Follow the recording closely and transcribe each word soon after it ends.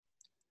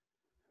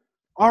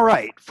All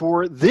right,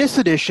 for this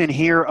edition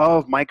here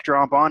of Mic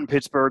Drop on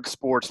Pittsburgh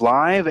Sports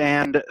Live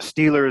and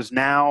Steelers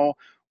Now,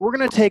 we're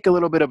going to take a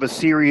little bit of a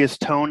serious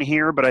tone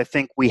here, but I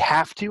think we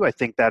have to. I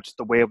think that's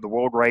the way of the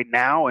world right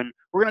now, and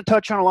we're going to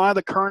touch on a lot of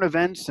the current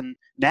events and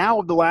now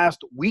of the last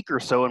week or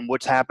so and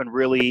what's happened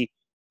really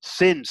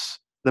since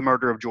the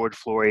murder of George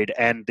Floyd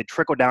and the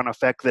trickle-down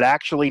effect that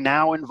actually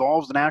now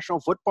involves the National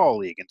Football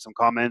League and some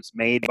comments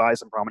made by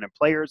some prominent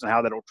players and how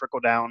that'll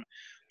trickle down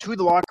to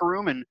the locker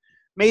room and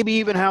maybe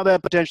even how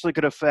that potentially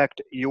could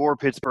affect your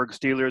Pittsburgh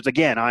Steelers.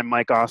 Again, I'm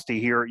Mike Asti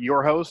here,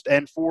 your host,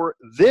 and for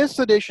this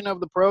edition of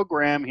the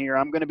program here,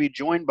 I'm going to be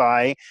joined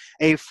by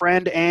a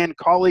friend and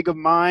colleague of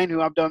mine who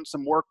I've done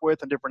some work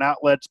with in different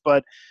outlets,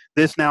 but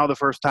this now the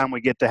first time we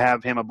get to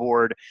have him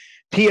aboard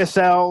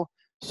PSL.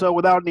 So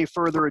without any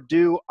further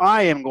ado,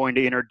 I am going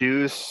to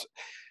introduce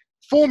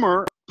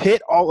former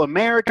Pitt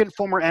All-American,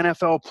 former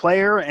NFL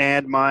player,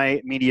 and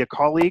my media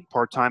colleague,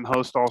 part-time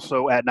host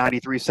also at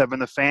 93.7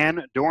 The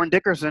Fan, Dorin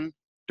Dickerson.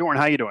 Dorin,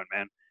 how you doing,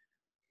 man?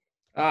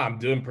 I'm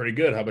doing pretty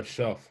good. How about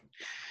yourself?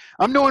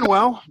 I'm doing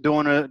well.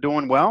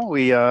 Doing well.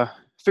 We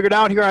figured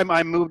out here.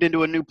 I moved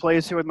into a new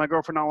place here with my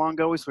girlfriend not long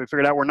ago, so we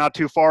figured out we're not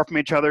too far from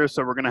each other.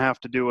 So we're gonna have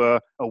to do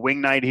a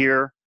wing night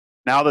here.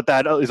 Now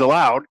that is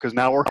allowed, because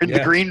now we're in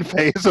the green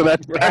phase, so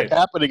that's back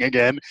happening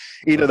again.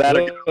 Either that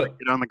or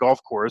get on the golf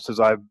course,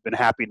 as I've been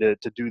happy to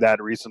do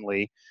that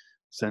recently,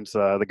 since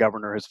the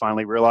governor has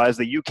finally realized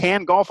that you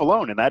can golf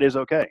alone, and that is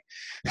okay.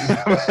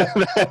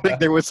 I think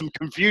there was some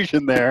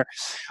confusion there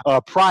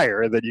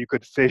prior that you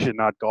could fish and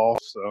not golf,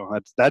 so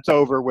that's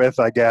over with,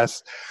 I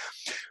guess.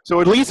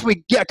 So at least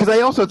because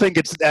I also think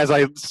it's, as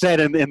I said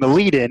in the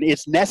lead-in,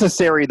 it's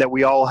necessary that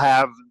we all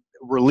have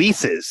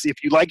releases.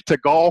 If you like to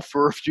golf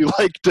or if you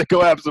like to go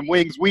have some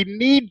wings, we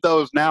need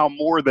those now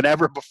more than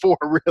ever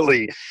before,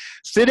 really.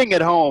 Sitting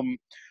at home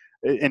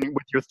and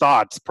with your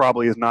thoughts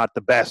probably is not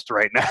the best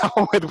right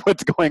now with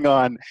what's going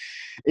on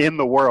in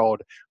the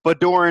world. But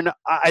Dorin,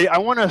 I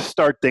want to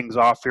start things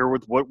off here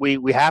with what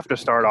we have to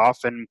start off,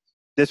 and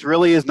this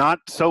really is not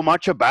so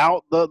much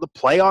about the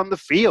play on the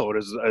field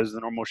as the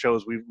normal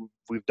shows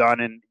we've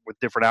done with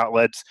different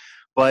outlets.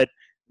 But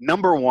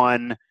number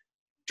one,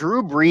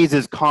 Drew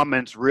Brees'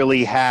 comments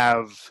really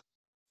have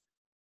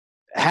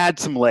had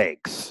some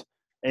legs,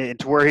 to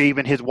where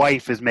even his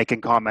wife is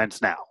making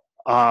comments now.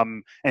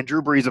 And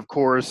Drew Brees, of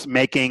course,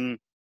 making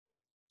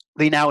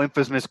the now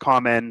infamous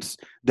comments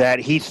that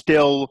he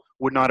still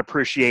would not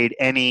appreciate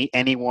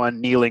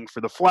anyone kneeling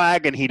for the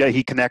flag, and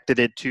he connected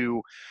it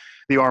to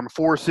the armed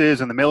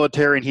forces and the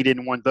military, and he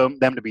didn't want them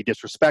to be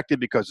disrespected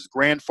because his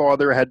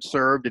grandfather had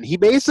served, and he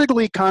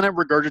basically kind of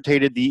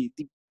regurgitated the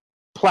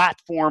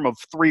platform of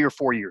 3 or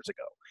 4 years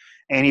ago.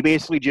 And he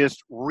basically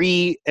just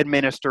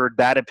re-administered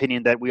that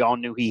opinion that we all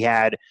knew he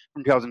had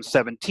from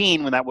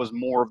 2017 when that was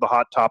more of the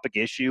hot topic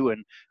issue.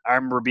 And I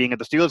remember being at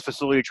the Steelers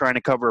facility trying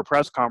to cover a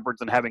press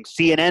conference and having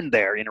CNN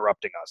there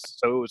interrupting us.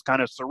 So it was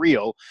kind of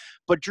surreal.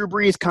 But Drew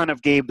Brees kind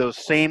of gave those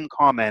same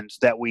comments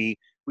that we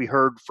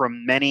heard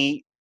from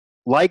many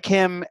like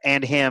him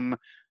and him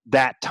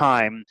that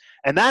time.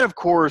 And that, of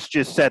course,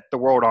 just set the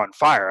world on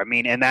fire. I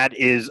mean, and that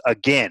is,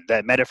 again,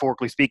 that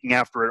metaphorically speaking,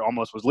 after it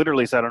almost was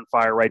literally set on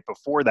fire right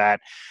before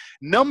that.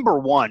 Number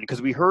one, because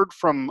we heard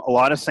from a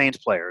lot of Saints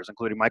players,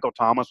 including Michael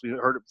Thomas. We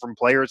heard from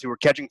players who were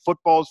catching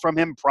footballs from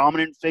him,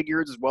 prominent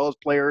figures, as well as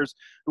players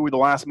who were the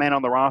last man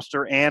on the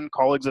roster and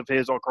colleagues of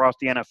his all across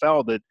the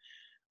NFL, that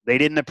they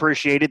didn't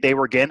appreciate it. They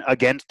were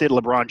against it.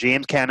 LeBron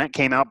James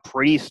came out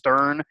pretty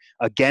stern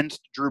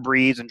against Drew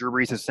Brees, and Drew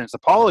Brees has since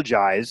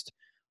apologized.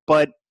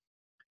 But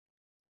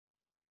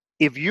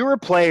if you're a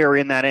player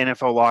in that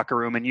NFL locker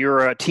room and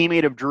you're a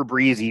teammate of Drew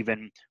Brees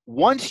even,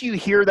 once you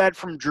hear that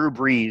from Drew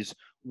Brees,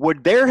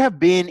 would there have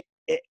been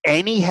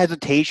any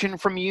hesitation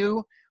from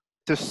you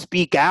to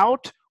speak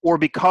out? Or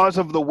because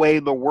of the way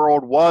the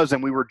world was,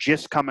 and we were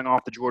just coming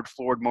off the George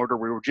Floyd murder,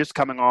 we were just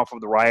coming off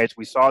of the riots,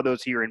 we saw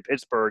those here in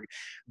Pittsburgh,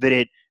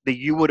 that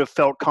you would have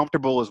felt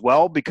comfortable as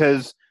well?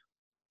 Because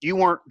you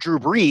weren't Drew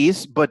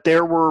Brees, but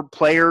there were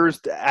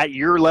players at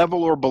your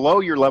level or below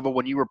your level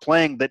when you were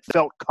playing that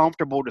felt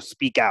comfortable to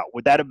speak out.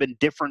 Would that have been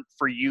different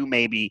for you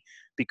maybe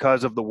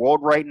because of the world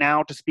right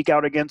now to speak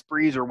out against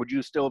Brees, or would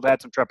you still have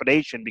had some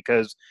trepidation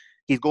because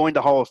he's going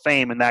to Hall of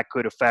Fame and that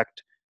could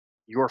affect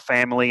your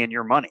family and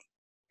your money?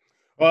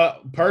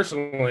 Well,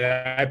 personally,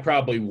 I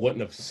probably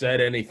wouldn't have said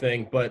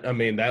anything, but, I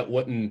mean, that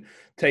wouldn't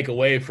take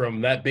away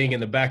from that being in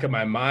the back of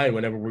my mind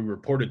whenever we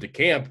reported to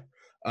camp.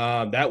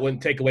 That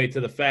wouldn't take away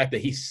to the fact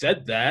that he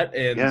said that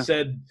and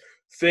said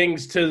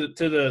things to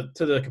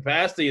the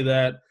capacity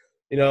that,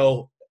 you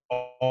know,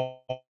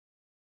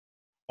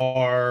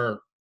 are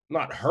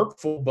not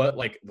hurtful, but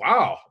like,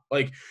 wow,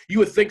 like you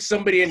would think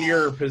somebody in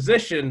your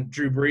position,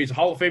 Drew Brees,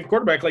 Hall of Fame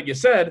quarterback, like you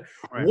said,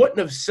 wouldn't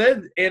have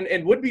said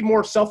and would be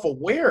more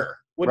self-aware,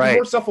 be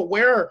more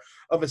self-aware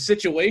of a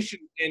situation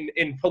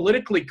and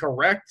politically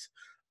correct.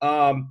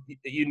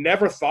 You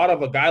never thought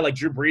of a guy like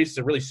Drew Brees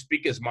to really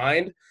speak his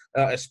mind,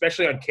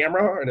 especially on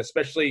camera and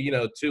especially,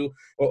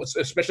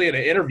 especially in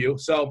an interview.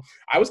 So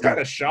I was kind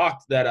of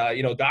shocked that,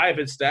 guy of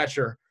his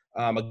stature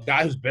a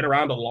guy who's been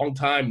around a long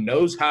time,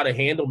 knows how to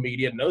handle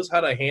media, knows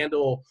how to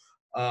handle,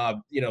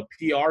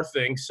 PR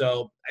things.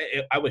 So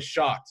I was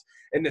shocked.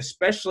 And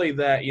especially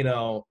that,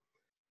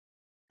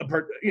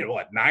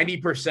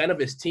 90% of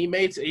his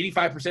teammates,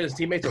 85% of his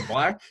teammates are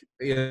black.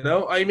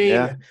 I mean,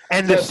 yeah.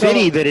 And the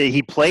city that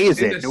he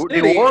plays in,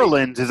 New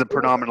Orleans, is a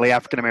predominantly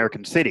African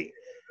American city.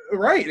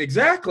 Right,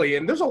 exactly.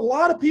 And there's a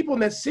lot of people in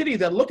that city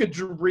that look at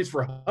Drew Brees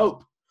for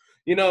hope.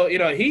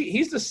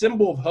 He's the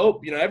symbol of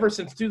hope. Ever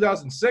since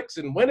 2006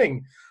 and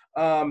winning,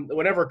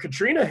 whenever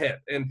Katrina hit,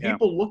 and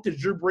people looked at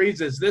Drew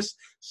Brees as this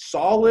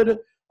solid,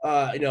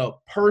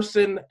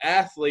 person,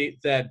 athlete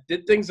that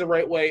did things the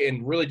right way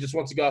and really just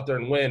wants to go out there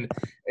and win.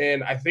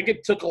 And I think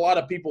it took a lot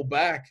of people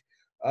back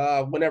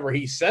whenever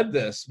he said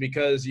this,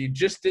 because you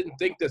just didn't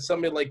think that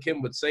somebody like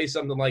him would say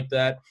something like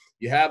that.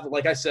 You have,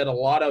 like I said, a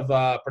lot of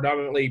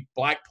predominantly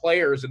black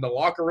players in the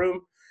locker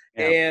room,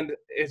 and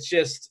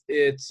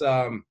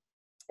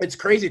it's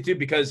crazy too,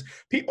 because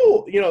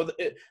people,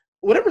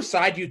 whatever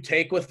side you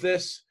take with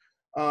this.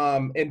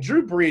 And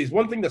Drew Brees,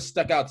 one thing that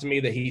stuck out to me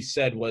that he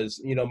said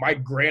was, my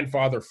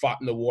grandfather fought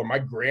in the war. My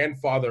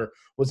grandfather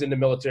was in the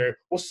military.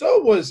 Well, so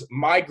was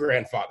my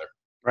grandfather.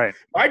 Right.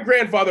 My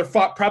grandfather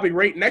fought probably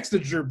right next to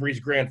Drew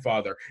Brees'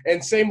 grandfather.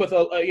 And same with,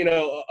 a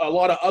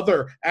lot of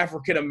other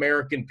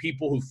African-American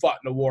people who fought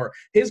in the war.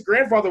 His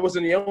grandfather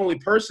wasn't the only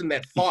person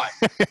that fought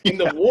in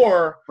the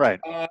war.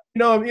 Right. You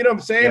know what I'm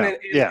saying?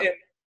 Yeah.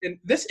 And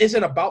this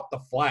isn't about the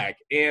flag.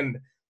 And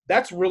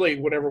that's really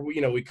whenever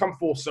we come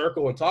full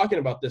circle and talking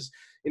about this,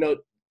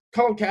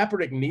 Colin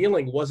Kaepernick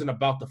kneeling wasn't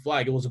about the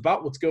flag. It was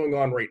about what's going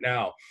on right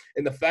now.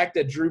 And the fact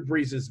that Drew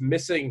Brees is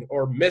missing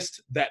or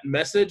missed that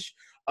message,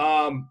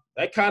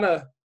 that kind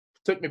of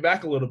took me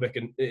back a little bit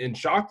and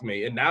shocked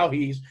me. And now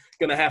he's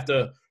going to have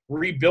to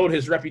rebuild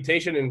his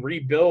reputation and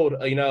rebuild,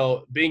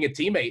 being a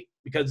teammate,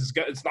 because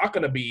it's not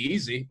going to be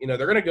easy. They're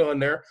going to go in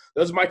there.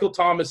 Those Michael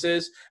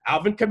Thomases,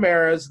 Alvin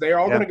Kamara's, they're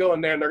all going to go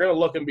in there and they're going to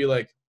look and be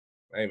like,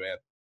 hey, man.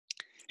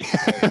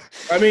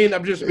 I mean,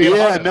 I'm just being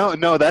honest.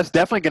 No, that's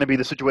definitely going to be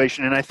the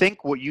situation. And I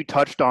think what you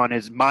touched on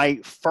is my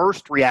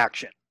first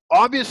reaction.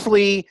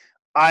 Obviously,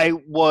 I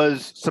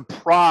was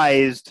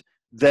surprised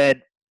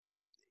that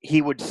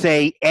he would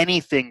say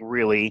anything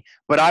really,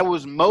 but I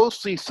was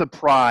mostly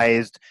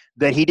surprised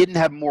that he didn't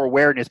have more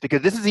awareness,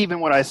 because this is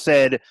even what I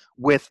said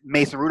with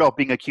Mason Rudolph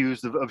being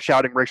accused of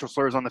shouting racial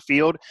slurs on the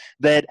field,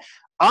 that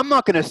I'm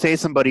not going to say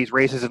somebody's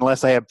racist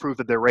unless I have proof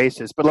that they're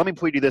racist. But let me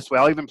put it this way.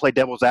 I'll even play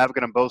devil's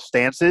advocate on both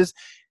stances.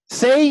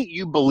 Say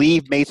you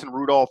believe Mason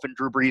Rudolph and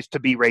Drew Brees to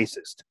be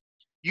racist.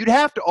 You'd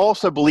have to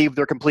also believe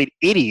they're complete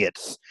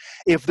idiots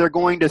if they're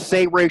going to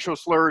say racial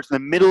slurs in the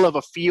middle of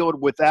a field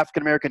with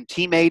African-American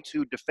teammates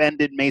who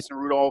defended Mason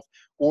Rudolph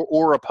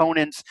or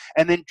opponents.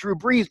 And then Drew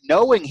Brees,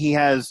 knowing he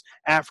has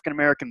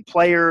African-American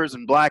players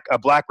and a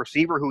black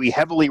receiver who he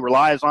heavily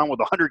relies on with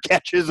 100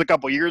 catches a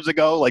couple years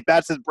ago, like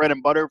that's his bread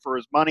and butter for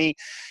his money.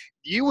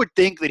 You would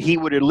think that he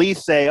would at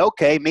least say,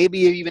 okay, maybe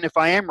even if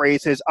I am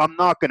racist, I'm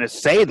not going to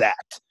say that.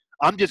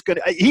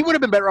 He would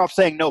have been better off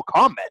saying no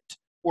comment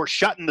or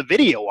shutting the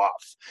video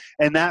off.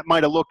 And that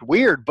might have looked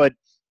weird, but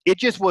it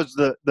just was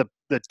the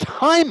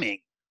timing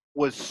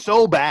was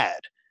so bad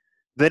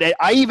that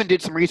I even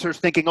did some research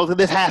thinking, oh,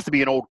 this has to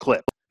be an old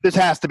clip. This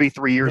has to be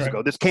 3 years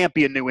ago. This can't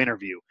be a new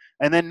interview.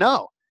 And then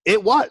no,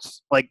 it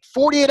was. Like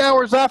 48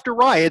 hours after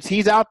riots,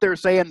 he's out there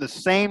saying the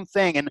same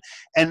thing.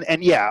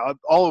 And yeah,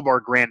 all of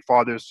our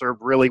grandfathers served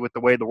really with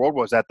the way the world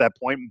was at that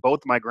point. Both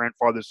of my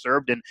grandfathers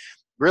served. And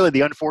really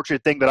the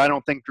unfortunate thing that I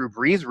don't think Drew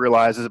Brees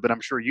realizes, but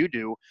I'm sure you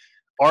do,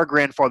 our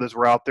grandfathers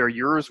were out there,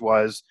 yours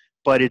was,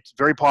 but it's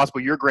very possible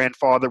your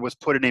grandfather was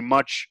put in a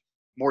much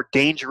more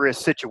dangerous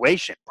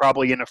situation,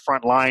 probably in a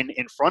front line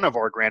in front of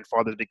our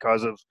grandfathers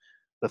because of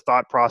the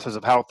thought process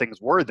of how things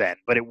were then.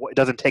 But it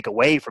doesn't take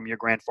away from your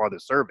grandfather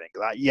serving.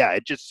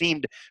 It just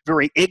seemed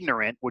very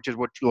ignorant, which is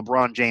what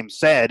LeBron James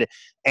said,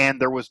 and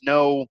there was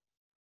no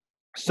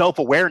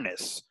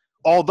self-awareness.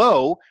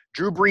 Although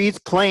Drew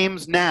Brees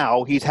claims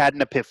now he's had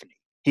an epiphany.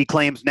 He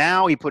claims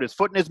now he put his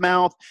foot in his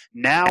mouth.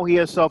 Now he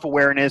has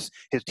self-awareness.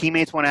 His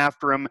teammates went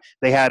after him.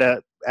 They had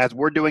as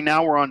we're doing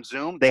now, we're on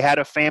Zoom. They had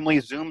a family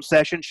Zoom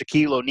session.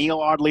 Shaquille O'Neal,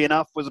 oddly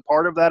enough, was a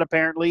part of that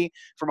apparently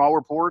from all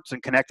reports,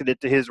 and connected it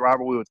to his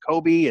rivalry with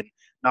Kobe and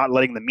not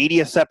letting the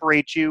media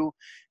separate you.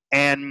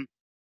 And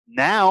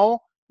now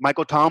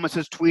Michael Thomas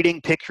is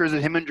tweeting pictures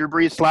of him and Drew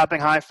Brees slapping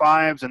high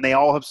fives, and they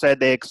all have said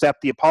they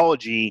accept the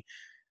apology.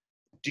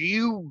 Do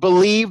you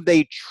believe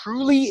they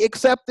truly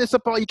accept this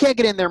apology? You can't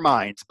get in their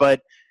minds,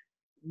 but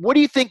what do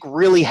you think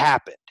really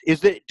happened?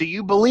 Do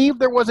you believe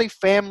there was a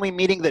family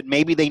meeting that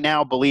maybe they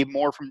now believe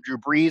more from Drew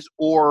Brees,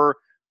 or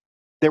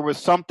there was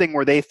something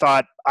where they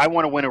thought, I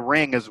want to win a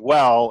ring as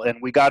well, and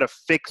we got to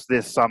fix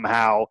this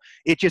somehow?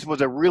 It just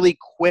was a really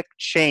quick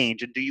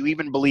change. And do you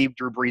even believe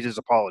Drew Brees'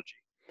 apology?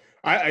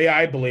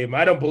 I believe him.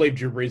 I don't believe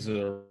Drew Brees is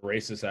a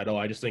racist at all.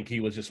 I just think he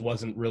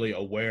wasn't really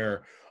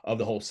aware of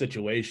the whole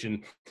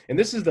situation. And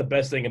this is the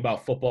best thing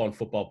about football and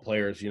football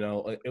players.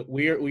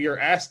 We are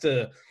asked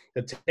to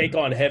take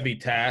on heavy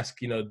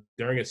tasks,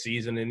 during a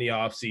season, in the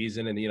off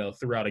season, and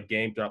throughout a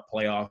game, throughout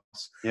playoffs.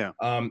 Yeah.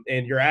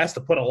 And you're asked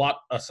to put a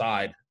lot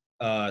aside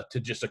to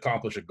just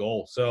accomplish a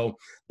goal. So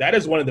that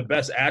is one of the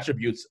best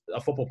attributes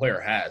a football player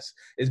has,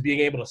 is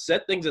being able to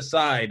set things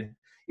aside,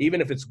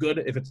 even if it's good,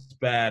 if it's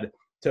bad,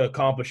 to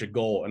accomplish a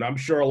goal. And I'm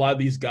sure a lot of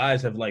these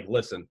guys have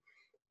listen,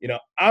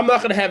 I'm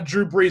not going to have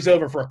Drew Brees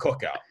over for a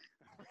cookout.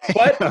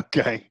 But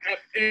okay.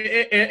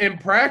 in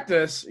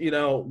practice,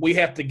 we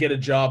have to get a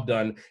job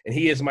done. And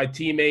he is my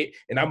teammate,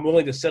 and I'm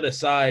willing to set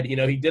aside. He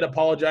did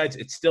apologize.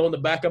 It's still in the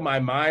back of my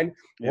mind.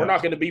 Yeah. We're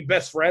not going to be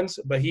best friends,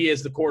 but he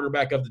is the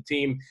quarterback of the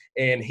team,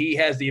 and he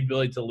has the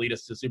ability to lead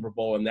us to Super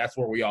Bowl, and that's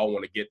where we all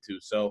want to get to.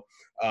 So,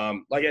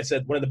 like I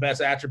said, one of the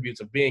best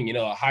attributes of being,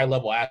 a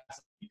high-level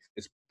athlete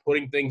is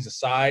putting things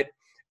aside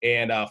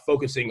and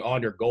focusing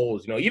on your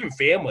goals. Even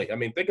family. I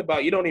mean, think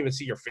about, you don't even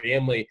see your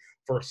family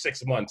for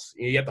 6 months.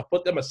 You have to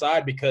put them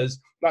aside because,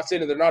 I'm not saying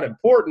that they're not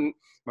important,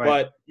 right,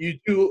 but you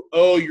do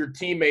owe your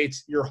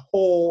teammates your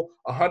whole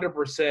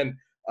 100%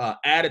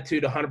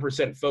 attitude,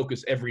 100%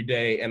 focus every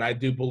day. And I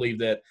do believe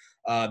that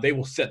they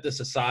will set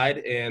this aside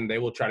and they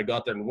will try to go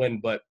out there and win.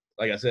 But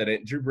like I said,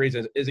 Drew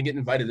Brees isn't getting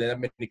invited to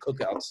that many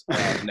cookouts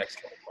the next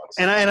couple of months.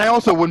 And I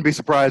also wouldn't be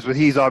surprised, but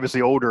he's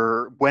obviously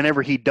older.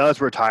 Whenever he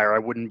does retire, I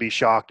wouldn't be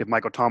shocked if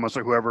Michael Thomas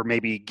or whoever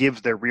maybe gives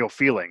their real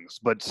feelings,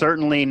 but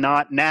certainly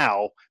not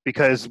now,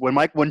 because when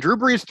Drew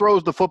Brees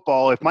throws the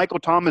football, if Michael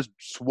Thomas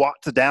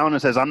swats it down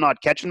and says, "I'm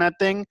not catching that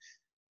thing,"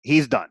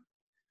 he's done.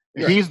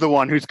 Right. He's the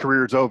one whose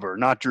career is over,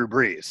 not Drew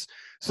Brees.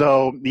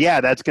 So, yeah,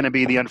 that's going to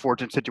be the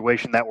unfortunate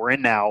situation that we're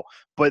in now.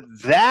 But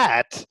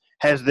that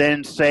has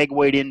then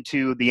segued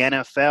into the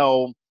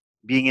NFL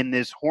being in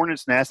this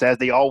hornet's nest, as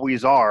they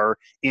always are,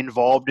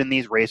 involved in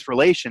these race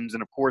relations.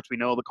 And, of course, we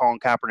know the Colin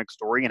Kaepernick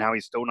story and how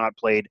he's still not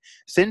played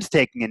since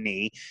taking a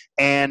knee.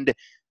 And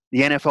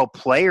the NFL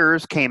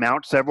players came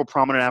out, several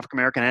prominent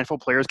African-American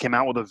NFL players came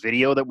out with a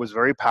video that was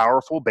very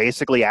powerful,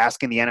 basically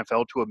asking the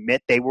NFL to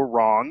admit they were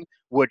wrong,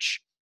 which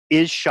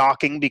is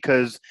shocking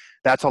because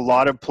that's a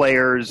lot of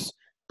players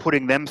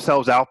putting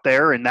themselves out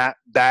there, and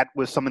that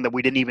was something that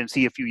we didn't even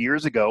see a few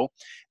years ago.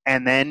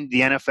 And then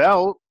the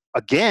NFL,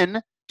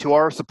 again, to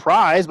our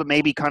surprise, but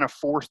maybe kind of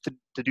forced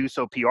to do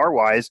so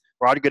PR-wise,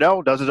 Roger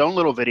Goodell does his own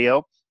little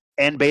video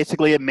and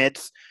basically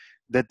admits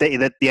that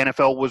the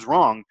NFL was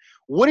wrong.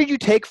 What did you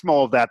take from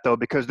all of that, though?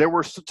 Because there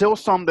were still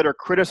some that are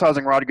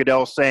criticizing Roger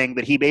Goodell, saying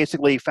that he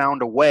basically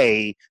found a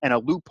way and a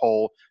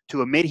loophole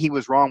to admit he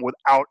was wrong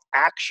without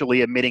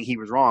actually admitting he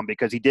was wrong,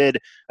 because he did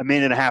a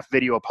 1.5-minute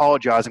video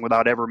apologizing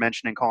without ever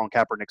mentioning Colin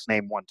Kaepernick's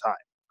name one time.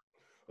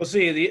 Well,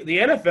 see, the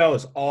NFL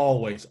is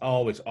always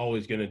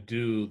going to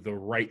do the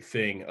right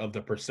thing of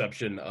the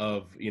perception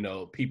of,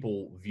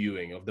 people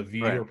viewing, of the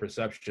viewer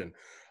perception.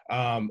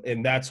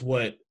 And that's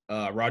what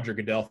Roger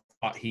Goodell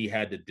thought he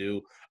had to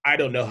do. I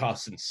don't know how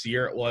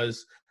sincere it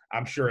was.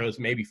 I'm sure it was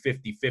maybe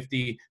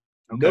 50-50.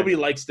 Okay. Nobody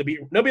likes to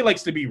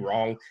be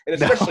wrong, and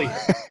especially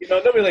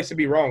nobody likes to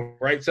be wrong,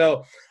 right?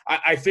 So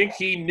I think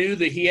he knew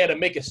that he had to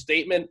make a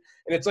statement,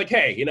 and it's like,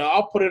 hey,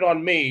 I'll put it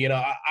on me,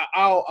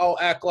 I'll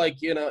act like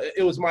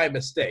it was my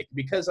mistake,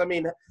 because I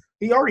mean,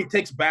 he already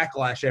takes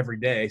backlash every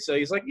day, so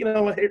he's like,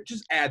 here,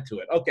 just add to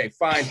it. Okay,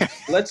 fine.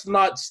 Let's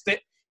not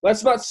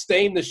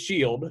stain the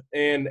shield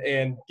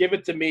and give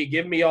it to me.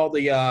 Give me all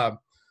the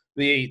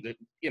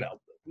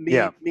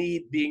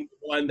me being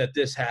the one that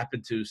this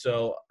happened to.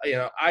 So,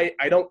 I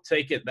don't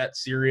take it that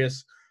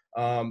serious.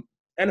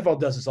 NFL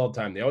does this all the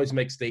time. They always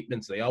make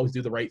statements. They always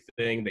do the right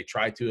thing. They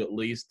try to, at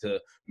least,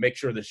 to make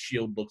sure the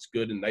shield looks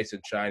good and nice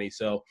and shiny.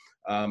 So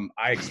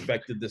I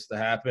expected this to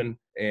happen.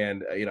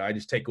 And, I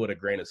just take it with a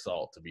grain of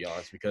salt, to be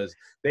honest, because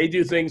they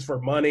do things for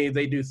money.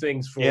 They do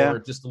things for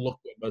just to look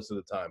good most of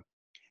the time.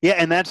 Yeah,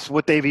 and that's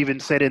what they've even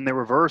said in the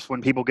reverse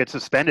when people get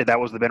suspended. That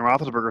was the Ben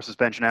Roethlisberger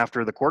suspension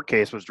after the court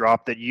case was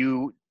dropped, that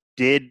you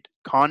did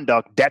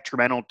conduct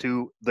detrimental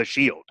to the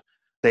shield.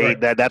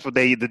 That's what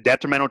the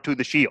detrimental to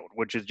the shield,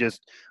 which is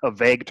just a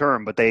vague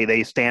term, but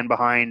they stand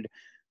behind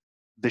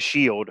the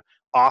shield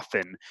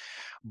often.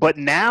 But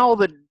now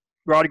that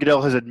Roger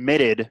Goodell has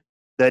admitted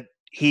that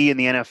he and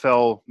the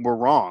NFL were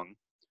wrong,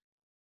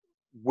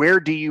 where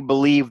do you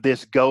believe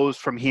this goes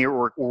from here,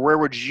 or where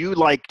would you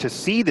like to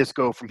see this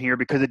go from here?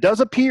 Because it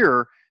does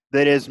appear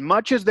that as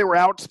much as there were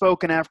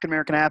outspoken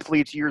African-American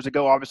athletes years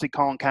ago, obviously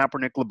Colin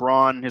Kaepernick,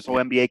 LeBron, his whole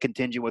NBA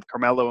contingent with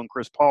Carmelo and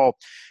Chris Paul,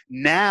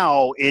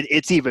 now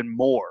it's even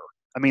more.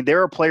 I mean,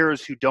 there are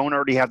players who don't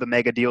already have the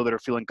mega deal that are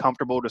feeling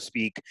comfortable to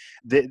speak.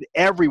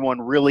 Everyone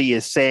really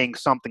is saying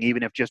something,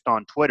 even if just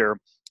on Twitter,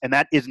 and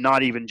that is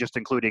not even just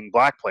including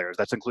black players.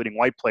 That's including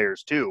white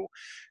players too,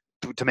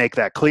 to make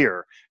that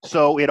clear.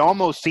 So it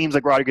almost seems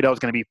like Roger Goodell is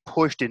going to be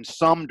pushed in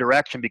some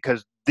direction,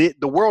 because the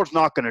world's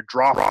not going to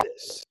drop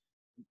this.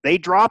 They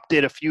dropped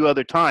it a few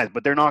other times,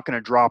 but they're not going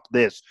to drop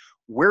this.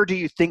 Where do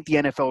you think the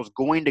NFL is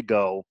going to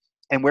go,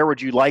 and where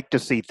would you like to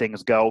see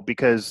things go?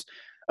 Because,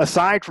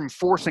 aside from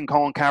forcing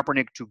Colin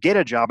Kaepernick to get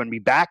a job and be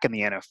back in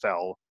the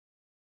NFL,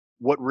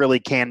 what really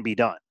can be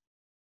done?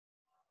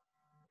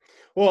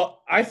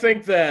 Well, I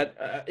think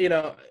that,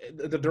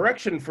 the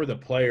direction for the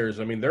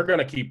players, I mean, they're going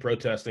to keep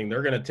protesting.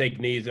 They're going to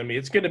take knees. I mean,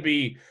 it's going to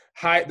be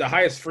the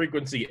highest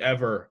frequency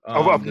ever.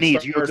 Of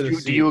knees.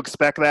 Do you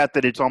expect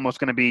that it's almost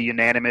going to be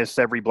unanimous?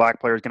 Every black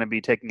player is going to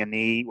be taking a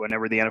knee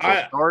whenever the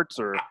NFL starts?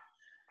 Or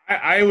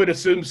I would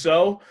assume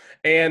so.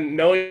 And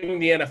knowing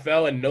the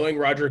NFL and knowing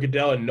Roger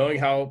Goodell and knowing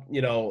how,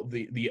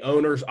 the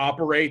owners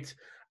operate,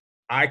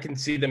 I can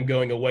see them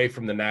going away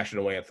from the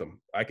national anthem.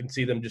 I can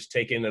see them just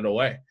taking it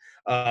away.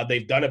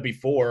 They've done it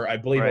before. I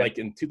believe like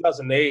in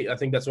 2008, I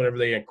think that's whenever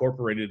they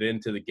incorporated it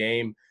into the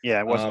game.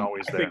 Yeah, it wasn't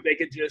always there. I think they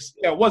could just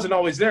 – it wasn't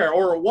always there.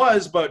 Or it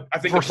was, but I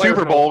think for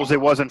Super Bowls,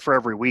 it wasn't for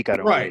every week, I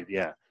don't believe.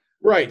 Yeah.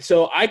 Right.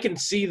 So I can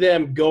see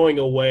them going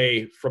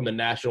away from the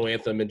national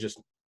anthem and just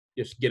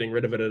getting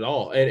rid of it at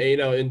all. And,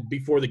 and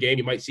before the game,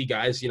 you might see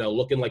guys,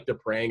 looking like they're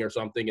praying or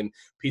something and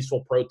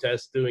peaceful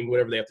protests, doing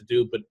whatever they have to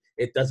do, but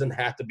it doesn't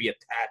have to be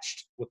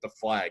attached with the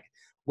flag,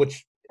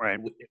 which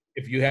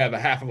if you have a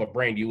half of a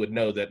brain, you would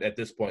know that at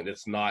this point,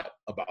 it's not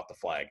about the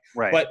flag.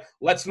 Right. But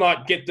let's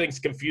not get things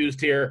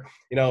confused here.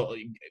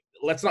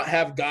 Let's not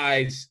have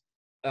guys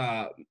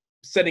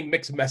sending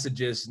mixed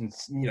messages and,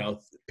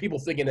 people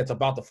thinking it's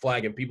about the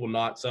flag and people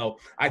not. So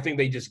I think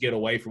they just get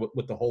away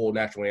with the whole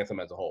national anthem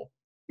as a whole.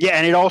 Yeah,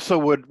 and it also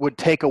would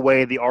take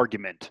away the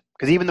argument,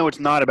 because even though it's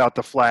not about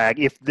the flag,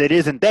 if it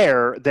isn't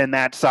there, then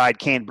that side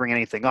can't bring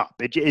anything up.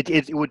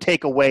 It would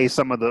take away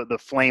some of the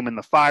flame in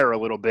the fire a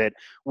little bit,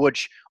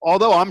 which,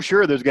 although I'm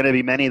sure there's going to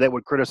be many that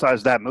would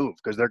criticize that move,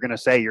 because they're going to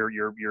say you're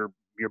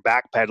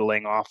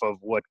backpedaling off of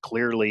what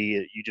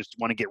clearly you just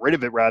want to get rid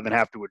of it rather than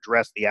have to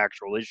address the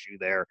actual issue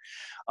there.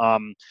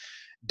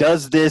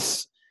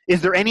 Is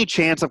there any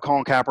chance of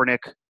Colin Kaepernick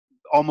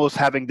almost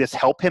having this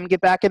help him get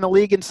back in the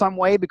league in some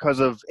way, because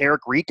of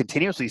Eric Reid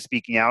continuously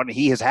speaking out, and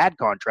he has had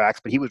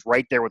contracts, but he was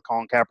right there with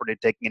Colin Kaepernick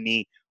taking a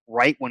knee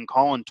right when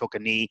Colin took a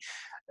knee.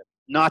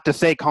 Not to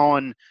say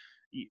Colin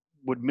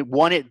would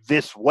want it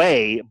this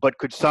way, but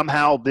could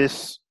somehow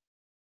this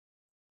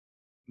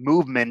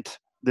movement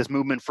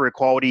for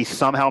equality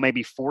somehow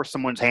maybe force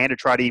someone's hand to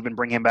try to even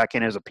bring him back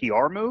in as a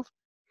PR move?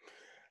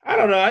 I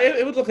don't know.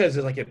 It would look as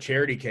like a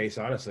charity case,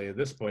 honestly, at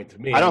this point to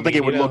me. I don't think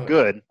it would look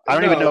good. I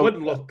don't even know. It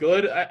wouldn't look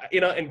good.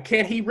 And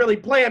can he really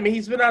play? I mean,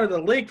 he's been out of the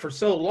league for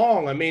so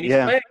long. I mean,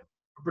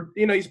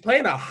 he's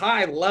playing a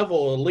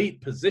high-level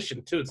elite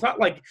position, too. It's not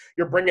like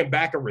you're bringing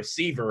back a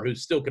receiver who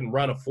still can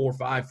run a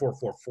 4.5,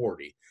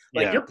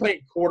 4.40. You're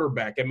playing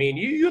quarterback. I mean,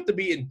 you have to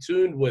be in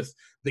tune with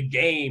the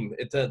game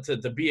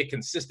to be a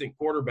consistent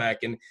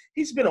quarterback. And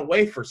he's been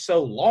away for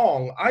so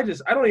long. I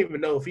don't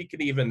even know if he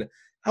can even –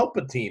 help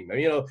a team. I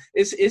mean,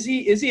 is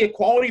he a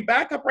quality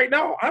backup right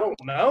now? I don't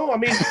know. I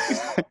mean,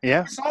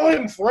 yeah, I saw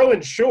him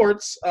throwing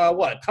shorts,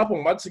 a couple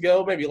months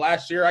ago, maybe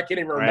last year. I can't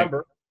even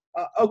remember.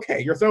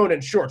 Okay, you're throwing in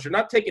shorts. You're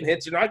not taking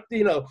hits. You're not,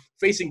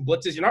 facing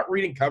blitzes. You're not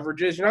reading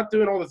coverages. You're not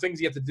doing all the things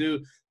you have to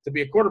do to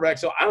be a quarterback.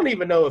 So I don't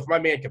even know if my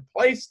man can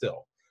play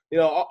still,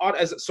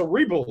 as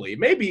cerebrally.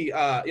 Maybe,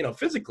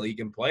 physically he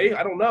can play.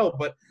 I don't know.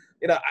 But,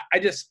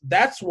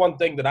 that's one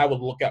thing that I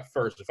would look at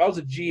first. If I was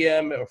a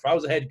GM or if I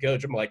was a head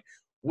coach, I'm like,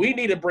 we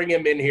need to bring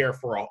him in here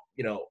for a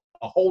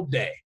whole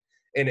day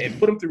and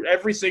put him through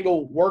every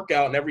single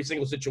workout and every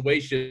single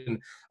situation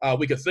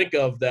we could think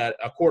of that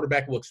a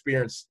quarterback will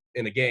experience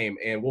in a game,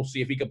 and we'll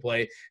see if he can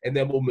play, and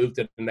then we'll move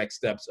to the next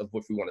steps of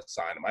if we want to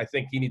sign him. I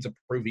think he needs to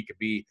prove he could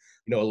be,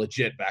 a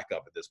legit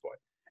backup at this point.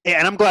 Yeah,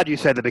 and I'm glad you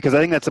said that, because I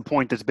think that's a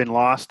point that's been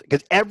lost,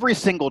 because every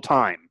single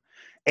time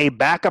a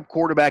backup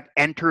quarterback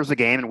enters a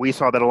game, and we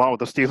saw that a lot with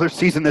the Steelers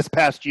season this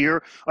past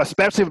year,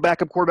 especially if a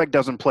backup quarterback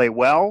doesn't play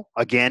well,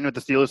 again, with the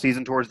Steelers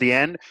season towards the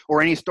end,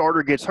 or any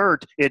starter gets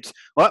hurt, it's,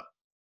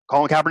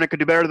 Colin Kaepernick could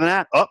do better than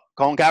that.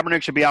 Colin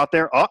Kaepernick should be out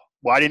there.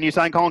 Why didn't you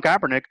sign Colin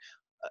Kaepernick?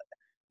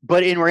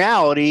 But in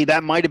reality,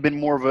 that might have been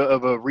more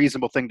of a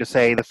reasonable thing to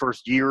say the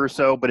first year or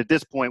so. But at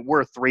this point,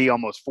 we're 3,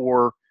 almost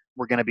 4.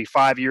 We're going to be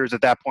 5 years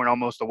at that point,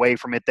 almost away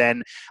from it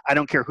then. I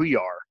don't care who you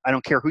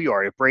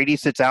are. If Brady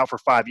sits out for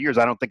 5 years,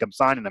 I don't think I'm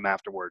signing him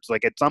afterwards.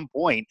 Like, at some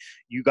point,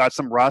 you got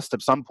some rust.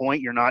 At some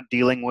point, you're not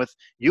dealing with,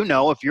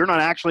 if you're not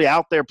actually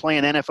out there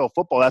playing NFL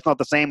football, that's not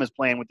the same as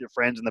playing with your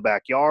friends in the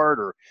backyard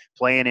or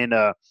playing in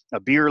a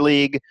beer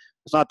league.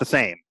 It's not the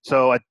same.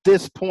 So at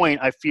this point,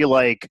 I feel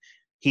like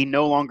he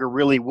no longer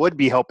really would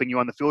be helping you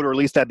on the field, or at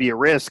least that'd be a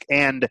risk.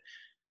 And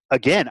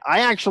again,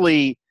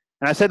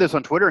 and I said this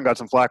on Twitter and got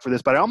some flack for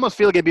this, but I almost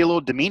feel like it'd be a little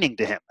demeaning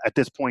to him at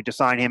this point to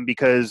sign him,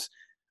 because,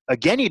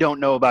 again, you don't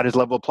know about his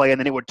level of play, and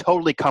then it would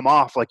totally come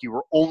off like you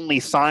were only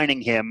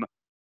signing him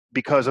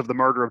because of the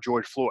murder of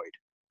George Floyd,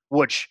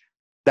 which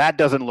that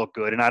doesn't look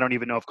good. And I don't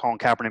even know if Colin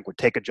Kaepernick would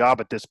take a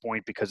job at this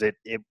point, because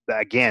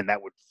again,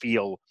 that would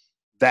feel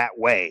that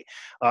way.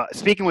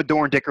 Speaking with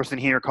Dorin Dickerson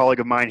here, colleague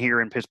of mine here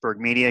in Pittsburgh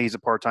media. He's a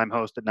part-time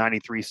host at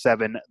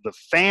 93.7 The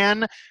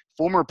Fan,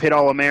 former Pitt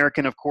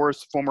All-American, of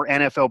course, former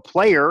NFL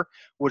player,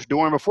 which,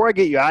 Dorin, before I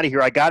get you out of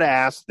here, I got to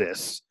ask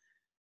this.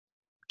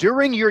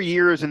 during your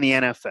years in the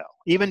NFL,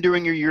 even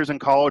during your years in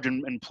college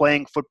and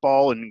playing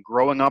football and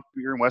growing up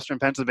here in Western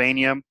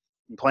Pennsylvania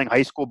and playing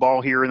high school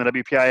ball here in the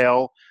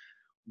WPIL,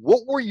 what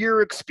were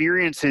your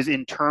experiences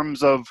in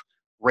terms of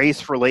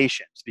race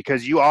relations?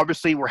 Because you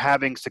obviously were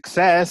having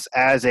success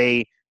as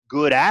a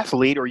good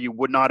athlete, or you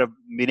would not have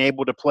been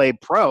able to play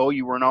pro.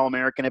 You were an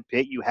All-American at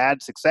Pitt. You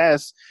had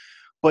success.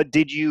 But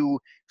did you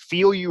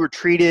feel you were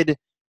treated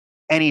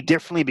any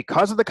differently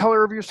because of the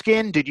color of your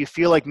skin? Did you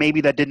feel like maybe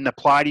that didn't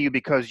apply to you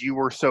because you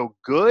were so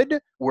good,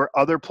 where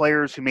other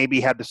players who maybe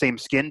had the same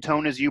skin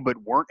tone as you but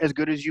weren't as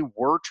good as you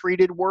were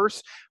treated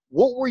worse?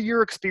 What were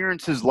your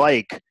experiences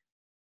like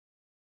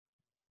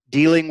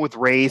dealing with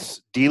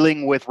race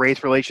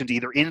relations,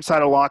 either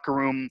inside a locker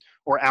room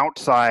or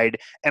outside?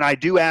 And I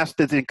do ask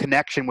this in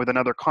connection with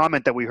another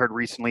comment that we heard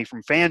recently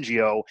from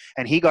Fangio,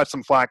 and he got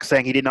some flack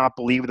saying he did not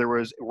believe there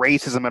was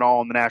racism at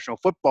all in the National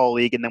Football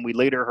League. And then we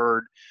later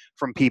heard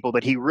from people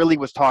that he really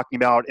was talking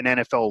about an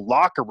NFL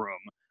locker room,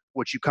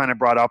 which you kind of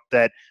brought up,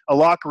 that a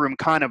locker room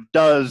kind of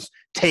does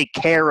take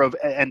care of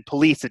and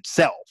police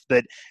itself,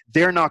 that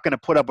they're not going to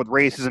put up with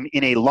racism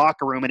in a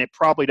locker room, and it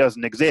probably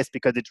doesn't exist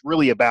because it's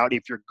really about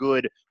if you're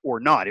good or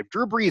not. If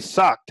Drew Brees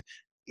sucked,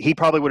 he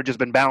probably would have just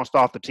been bounced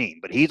off the team,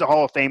 but he's a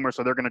Hall of Famer,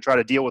 so they're going to try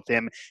to deal with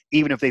him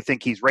even if they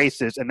think he's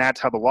racist, and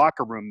that's how the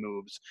locker room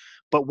moves.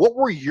 But what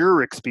were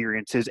your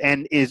experiences,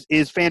 and is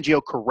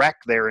Fangio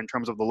correct there in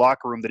terms of the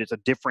locker room, that it's a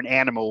different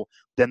animal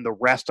than the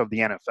rest of the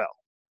NFL?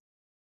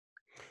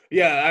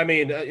 Yeah, I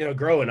mean,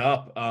 growing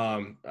up,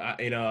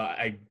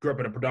 I grew up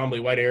in a predominantly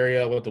white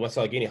area. Went to West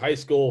Allegheny High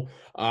School.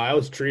 I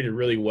was treated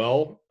really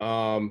well.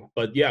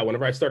 But yeah,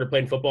 whenever I started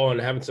playing football and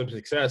having some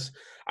success,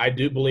 I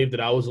do believe that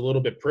I was a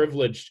little bit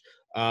privileged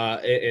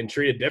and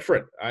treated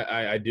different.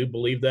 I do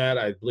believe that.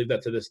 I believe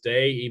that to this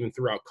day, even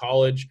throughout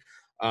college.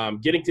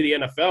 Getting to the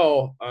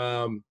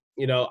NFL,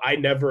 I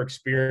never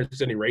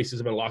experienced any racism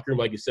in the locker room.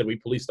 Like you said, we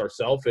policed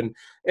ourselves. And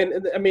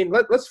I mean,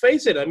 let's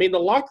face it. I mean, the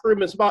locker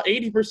room is about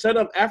 80%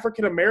 of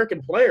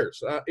African-American players,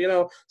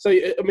 So,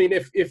 I mean,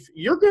 if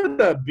you're going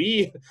to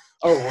be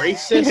a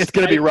racist, it's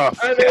going to be rough.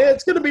 I mean,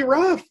 it's going to be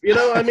rough,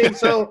 I mean,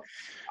 so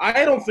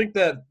I don't think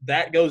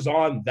that goes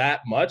on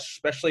that much,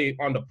 especially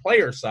on the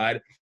player side.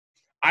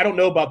 I don't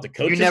know about the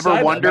coach's side.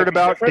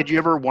 Did you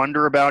ever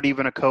wonder about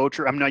even a coach,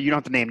 or you don't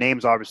have to name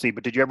names obviously,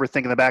 but did you ever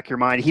think in the back of your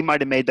mind, he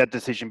might have made that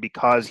decision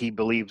because he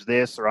believes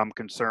this, or I'm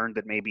concerned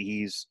that maybe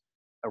he's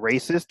a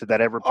racist? Did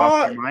that ever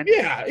pop in your mind?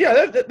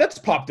 Yeah, that's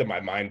popped in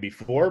my mind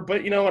before,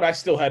 but you know what? I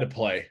still had to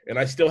play, and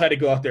I still had to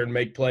go out there and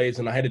make plays,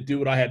 and I had to do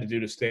what I had to do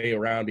to stay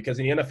around, because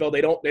in the NFL,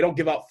 they don't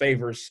give out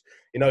favors.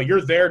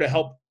 You're there to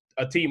help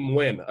a team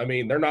win. I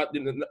mean,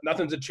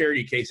 nothing's a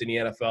charity case in the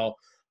NFL.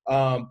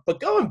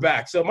 But going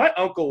back, so my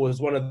uncle was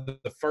one of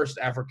the first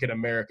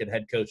African-American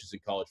head coaches in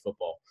college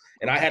football.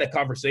 And I had a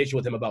conversation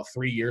with him about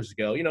 3 years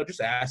ago, just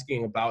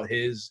asking about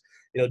his,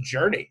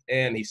 journey.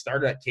 And he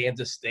started at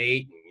Kansas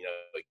State, and,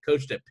 he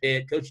coached at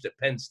Pitt, coached at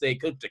Penn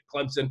State, coached at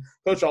Clemson,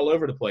 coached all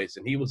over the place.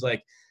 And he was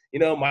like,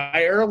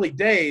 my early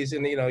days,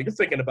 and, you're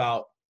thinking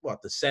about,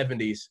 the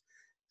 70s.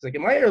 It's like,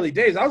 in my early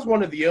days, I was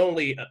one of the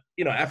only,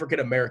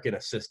 African-American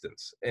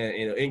assistants,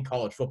 in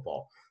college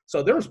football.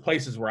 So there was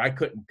places where I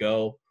couldn't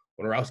go.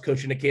 When I was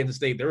coaching at Kansas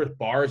State, there were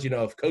bars,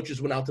 if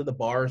coaches went out to the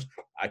bars,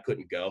 I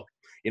couldn't go.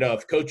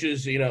 If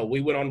coaches,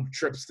 we went on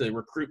trips to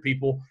recruit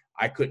people,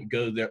 I couldn't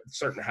go to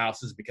certain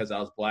houses because I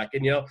was black.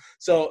 And,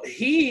 so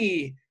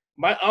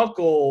my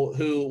uncle,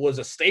 who was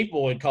a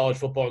staple in college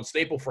football and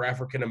staple for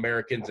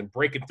African-Americans and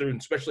breaking through,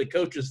 and especially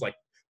coaches like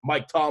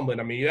Mike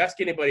Tomlin. I mean, you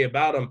ask anybody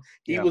about him,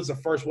 he was the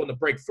first one to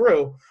break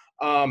through.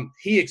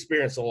 He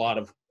experienced a lot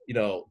of,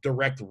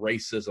 direct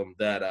racism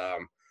that,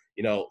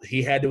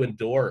 he had to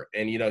endure,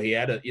 and, he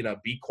had to,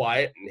 be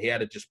quiet, and he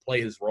had to just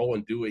play his role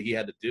and do what he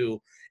had to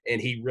do.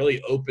 And he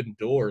really opened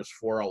doors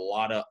for a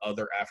lot of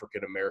other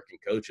African-American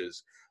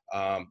coaches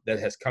that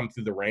has come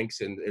through the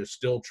ranks and is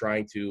still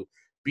trying to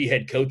be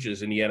head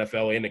coaches in the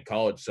NFL and in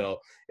college. So,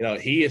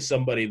 he is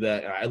somebody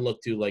that I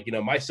look to, like,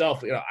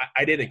 myself,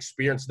 I didn't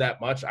experience that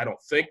much. I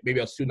don't think.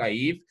 Maybe I was too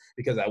naive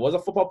because I was a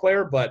football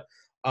player, but,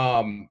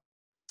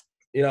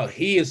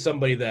 he is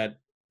somebody that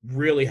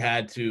really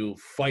had to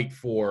fight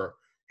for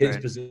his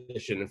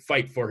position and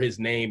fight for his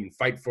name and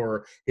fight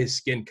for his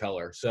skin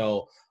color.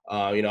 So,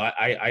 I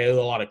owe a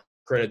lot of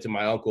credit to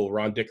my uncle,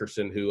 Ron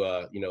Dickerson, who,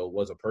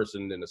 was a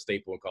person and a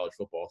staple in college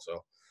football.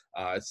 So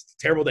it's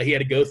terrible that he had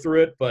to go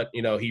through it, but,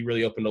 he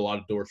really opened a lot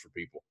of doors for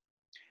people.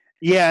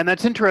 Yeah, and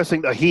that's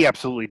interesting. He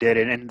absolutely did.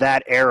 And in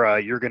that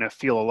era, you're going to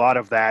feel a lot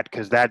of that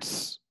because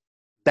that's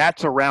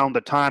around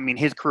the time. I mean,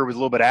 his career was a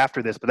little bit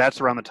after this, but that's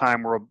around the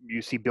time where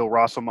you see Bill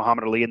Russell,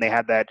 Muhammad Ali, and they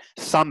had that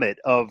summit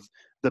of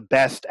the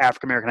best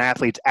African-American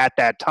athletes at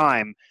that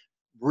time,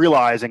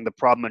 realizing the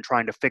problem and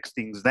trying to fix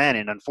things then.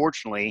 And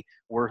unfortunately,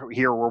 we're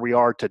here where we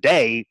are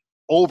today,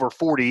 over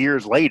 40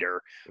 years later.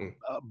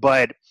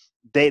 But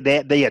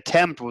the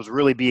attempt was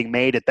really being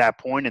made at that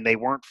point, and they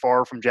weren't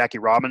far from Jackie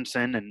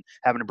Robinson and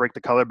having to break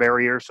the color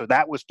barrier. So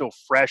that was still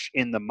fresh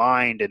in the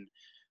mind. And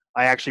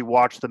I actually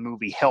watched the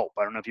movie Help.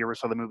 I don't know if you ever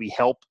saw the movie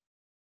Help.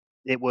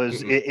 It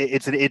was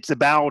it's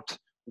about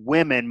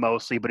women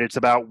mostly, but it's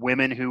about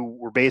women who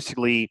were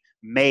basically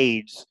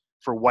maids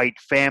for white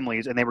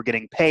families, and they were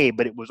getting paid,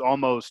 but it was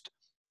almost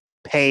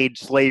paid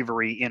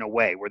slavery in a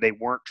way where they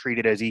weren't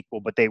treated as equal,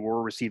 but they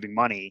were receiving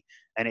money,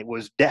 and it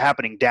was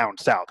happening down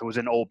south. It was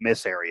an Old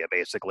Miss area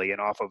basically,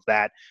 and off of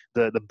that,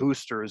 the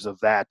boosters of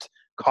that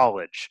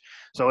college.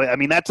 So I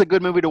mean, that's a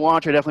good movie to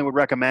watch. I definitely would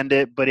recommend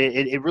it, but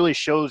it really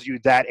shows you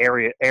that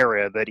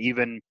area that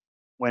even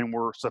when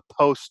we're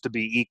supposed to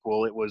be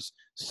equal, it was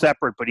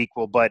separate but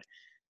equal. But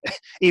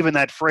even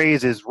that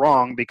phrase is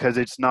wrong because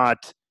it's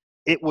not.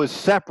 It was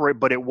separate,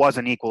 but it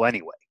wasn't equal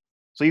anyway.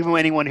 So even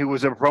anyone who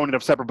was a proponent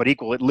of separate but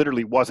equal, it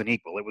literally wasn't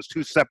equal. It was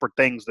two separate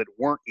things that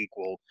weren't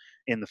equal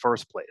in the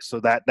first place. So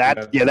that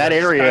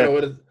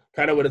area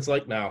kind of what it's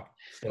like now.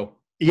 So.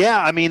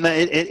 Yeah, I mean,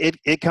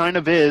 it kind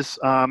of is.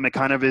 It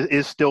kind of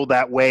is still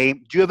that way.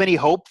 Do you have any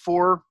hope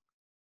for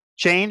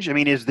change? I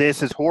mean, is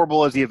this as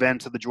horrible as the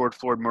events of the George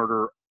Floyd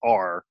murder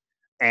are,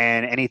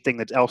 and anything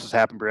that else has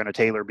happened, Breonna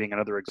Taylor being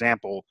another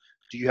example?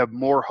 Do you have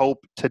more hope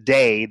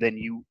today than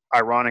you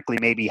ironically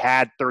maybe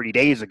had 30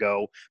 days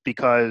ago?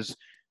 Because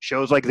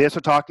shows like this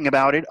are talking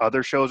about it.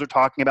 Other shows are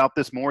talking about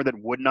this more that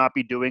would not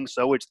be doing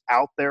so. It's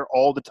out there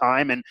all the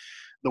time. And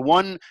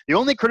the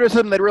only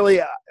criticism that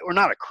really, or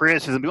not a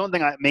criticism, the only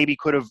thing I maybe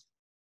could have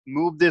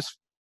moved this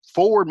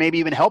forward, maybe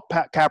even helped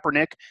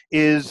Kaepernick,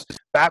 is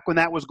back when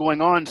that was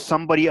going on,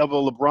 somebody of a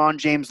LeBron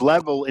James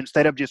level,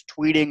 instead of just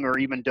tweeting or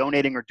even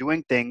donating or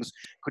doing things,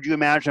 could you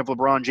imagine if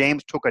LeBron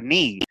James took a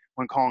knee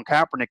when Colin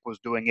Kaepernick was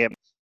doing it?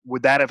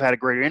 Would that have had a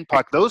greater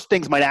impact? Those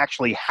things might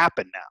actually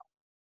happen now.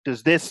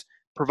 Does this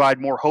provide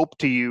more hope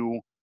to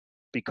you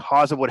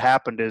because of what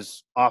happened,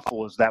 as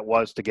awful as that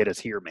was to get us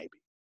here maybe?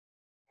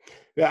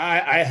 Yeah,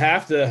 I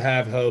have to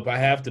have hope. I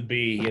have to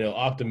be,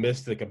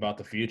 optimistic about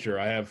the future.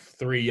 I have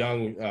 3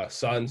 young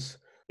sons.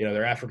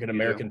 They're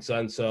African-American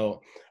sons.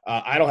 So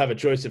I don't have a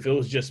choice. If it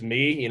was just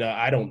me,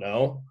 I don't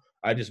know.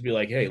 I'd just be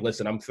like, hey,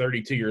 listen, I'm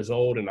 32 years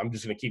old and I'm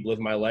just going to keep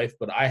living my life.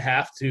 But I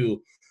have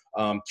to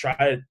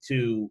try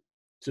to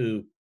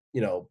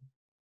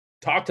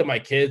talk to my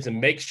kids and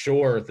make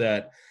sure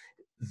that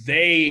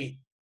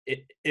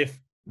if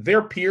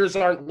their peers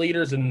aren't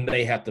leaders, then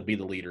they have to be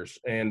the leaders.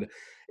 And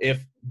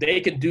if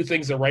they can do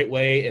things the right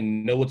way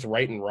and know what's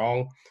right and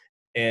wrong,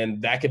 and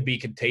that could be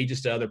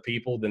contagious to other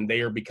people, then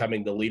they are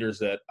becoming the leaders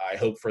that I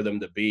hope for them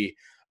to be.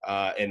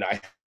 And I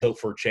hope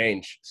for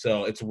change.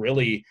 So it's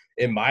really,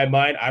 in my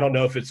mind, I don't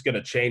know if it's going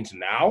to change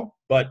now,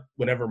 but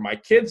whenever my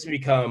kids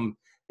become,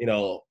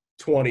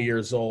 20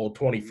 years old,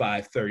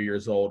 25, 30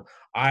 years old,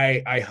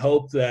 I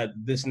hope that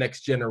this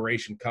next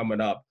generation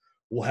coming up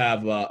will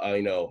have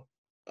a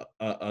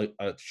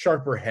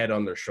sharper head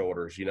on their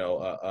shoulders,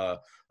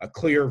 a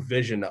clear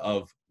vision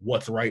of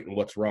what's right and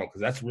what's wrong,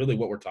 because that's really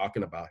what we're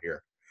talking about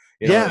here.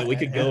 We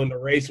could go into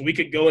race, we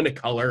could go into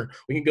color,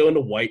 we can go into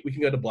white, we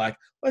can go to black.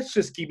 Let's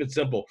just keep it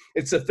simple.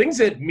 It's the things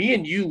that me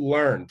and you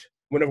learned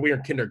whenever we were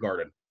in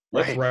kindergarten.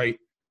 What's right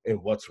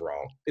and what's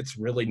wrong. It's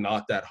really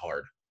not that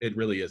hard. It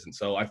really isn't.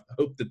 So I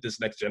hope that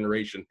this next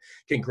generation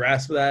can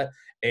grasp that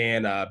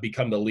and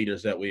become the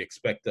leaders that we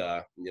expect,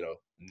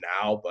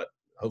 now, but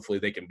hopefully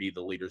they can be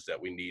the leaders that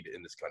we need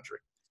in this country.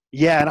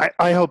 Yeah, and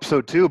I hope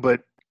so too.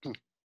 But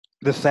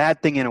the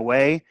sad thing in a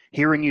way,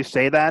 hearing you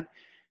say that,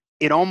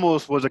 it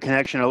almost was a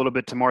connection a little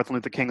bit to Martin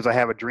Luther King's I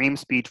Have a Dream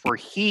speech, where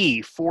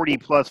he, 40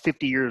 plus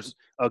 50 years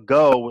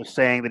ago, was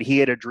saying that he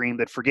had a dream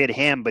that, forget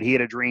him, but he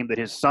had a dream that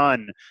his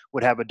son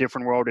would have a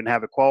different world and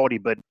have equality.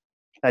 But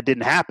that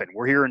didn't happen.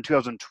 We're here in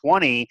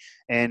 2020,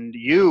 and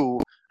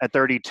you at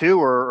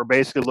 32 are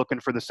basically looking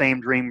for the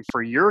same dream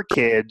for your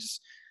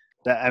kids.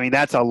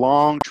 That's a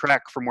long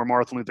trek from where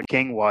Martin Luther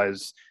King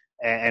was,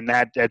 and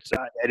that's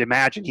I'd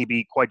imagine he'd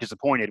be quite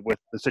disappointed with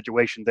the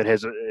situation that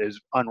has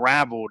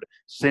unraveled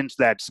since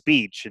that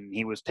speech, and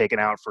he was taken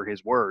out for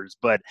his words.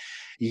 But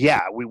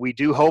yeah, we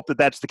do hope that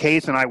that's the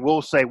case. And I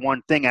will say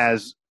one thing,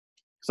 as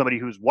somebody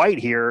who's white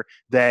here,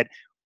 that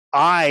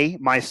I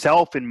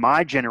myself in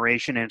my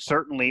generation, and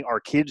certainly our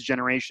kids'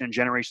 generation and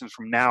generations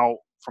from now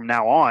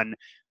on,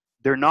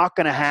 they're not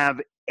going to have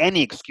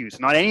any excuse.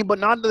 Not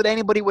that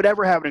anybody would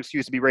ever have an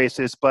excuse to be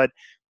racist, but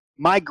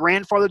my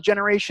grandfather's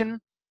generation,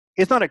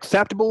 it's not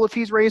acceptable if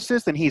he's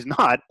racist, and he's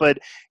not, but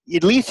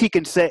at least you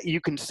can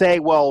say,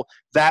 well,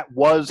 that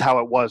was how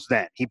it was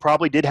then. He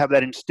probably did have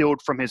that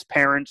instilled from his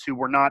parents, who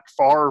were not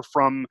far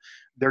from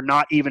there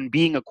not even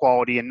being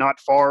equality, and not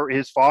far.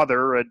 His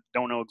father, I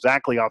don't know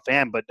exactly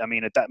offhand, but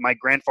my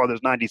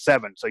grandfather's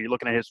 97, so you're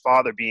looking at his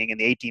father being in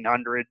the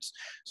 1800s.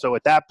 So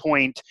at that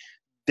point,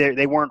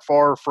 they weren't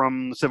far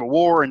from the Civil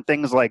War and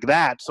things like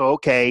that. So,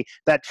 okay,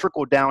 that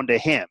trickled down to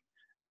him.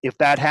 If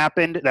that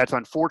happened, that's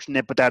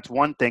unfortunate, but that's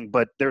one thing.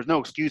 But there's no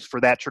excuse for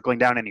that trickling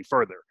down any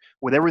further.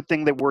 With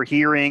everything that we're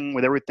hearing,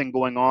 with everything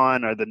going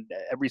on, or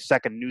every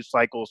second news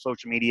cycle,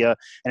 social media,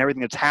 and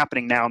everything that's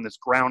happening now in this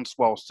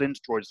groundswell since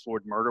George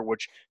Floyd murder,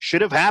 which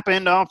should have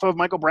happened off of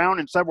Michael Brown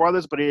and several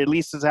others, but it at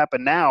least has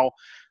happened now,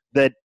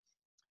 that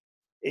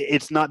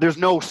it's not. There's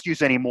no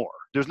excuse anymore.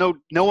 There's no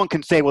one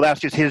can say, well,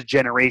 that's just his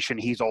generation.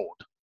 He's old.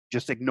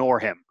 Just ignore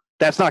him.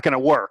 that's not going to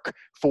work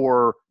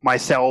for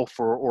myself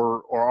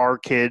or our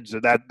kids.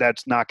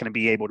 That's not going to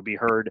be able to be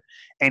heard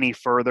any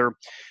further.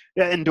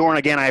 And Dorin,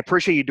 again, I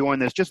appreciate you doing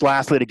this. Just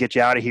lastly, to get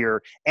you out of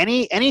here,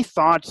 any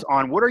thoughts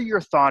on, what are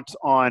your thoughts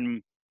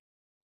on,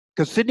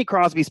 because Sidney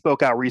Crosby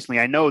spoke out recently.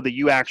 I know that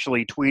you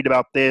actually tweeted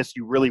about this.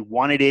 You really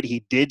wanted it.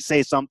 He did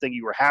say something.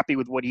 You were happy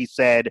with what he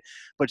said.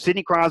 But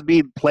Sidney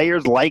Crosby,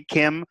 players like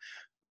him,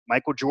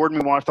 Michael Jordan,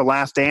 we watched The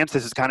Last Dance.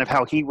 This is kind of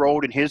how he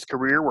rolled in his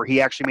career, where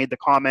he actually made the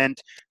comment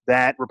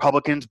that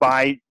Republicans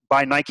buy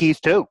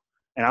Nikes too.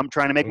 And I'm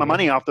trying to make my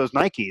money off those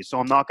Nikes. So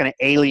I'm not going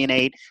to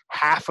alienate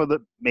half of the,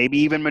 maybe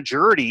even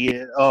majority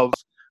of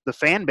the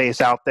fan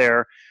base out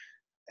there.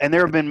 And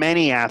there have been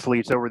many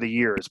athletes over the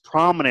years,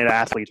 prominent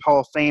athletes, Hall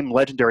of Fame,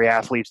 legendary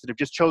athletes, that have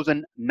just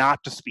chosen not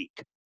to speak.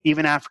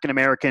 Even African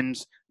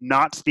Americans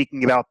not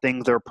speaking about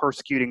things that are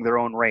persecuting their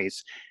own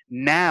race.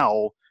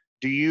 Now,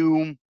 do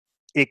you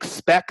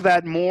expect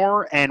that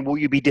more? And will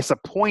you be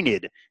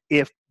disappointed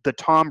if the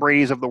Tom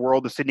Brady's of the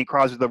world, the Sidney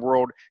Crosby's of the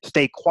world,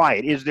 stay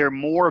quiet? Is there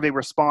more of a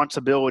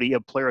responsibility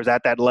of players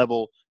at that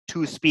level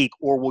to speak?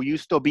 Or will you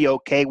still be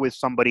okay with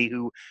somebody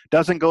who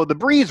doesn't go the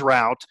Breeze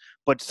route,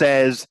 but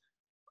says,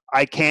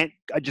 I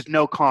just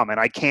no comment.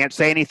 I can't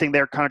say anything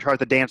there, kind of tries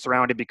to dance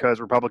around it because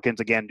Republicans,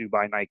 again, do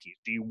buy Nikes.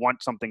 Do you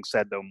want something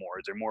said, though, more?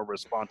 Is there more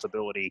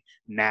responsibility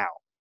now?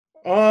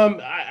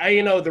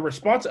 The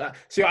response.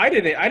 See, I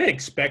didn't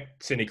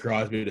expect Sidney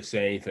Crosby to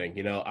say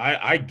anything.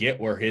 I get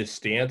where his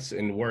stance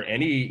and where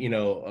any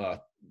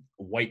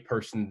white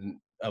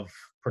person of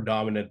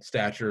predominant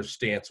stature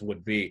stance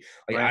would be.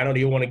 Like, right. I don't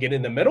even want to get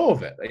in the middle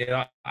of it.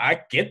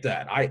 I get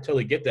that. I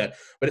totally get that.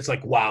 But it's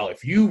like, wow,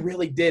 if you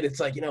really did, it's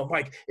like,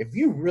 Mike, if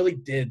you really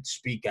did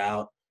speak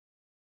out,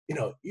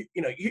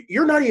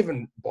 you're not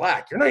even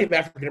black. You're not even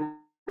African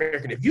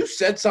American. If you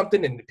said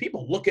something and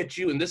people look at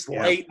you in this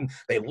light and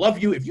they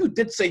love you, if you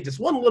did say just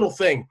one little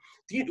thing,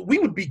 we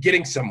would be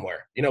getting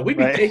somewhere. We'd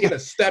be taking a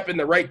step in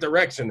the right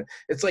direction.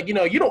 It's like, you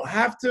don't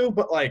have to,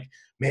 but like,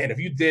 man, if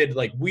you did,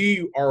 like,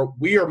 we are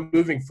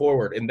moving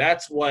forward. And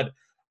that's what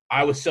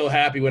I was so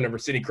happy whenever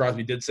Sidney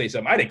Crosby did say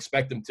something. I'd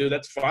expect him to.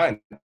 That's fine.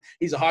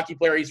 He's a hockey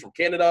player. He's from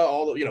Canada.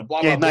 All the,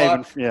 blah, blah,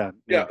 blah.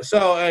 Yeah.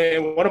 So,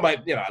 and one of my,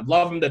 I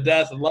love him to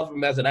death. I love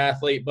him as an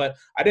athlete, but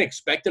I didn't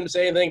expect him to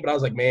say anything. But I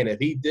was like, man, if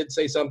he did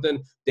say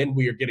something, then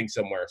we are getting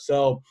somewhere.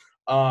 So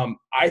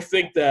I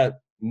think that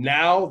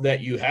now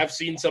that you have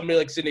seen somebody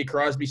like Sidney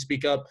Crosby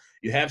speak up,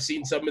 you have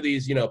seen some of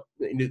these,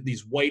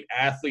 these white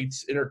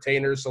athletes,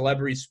 entertainers,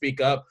 celebrities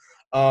speak up.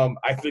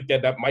 I think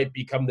that might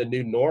become the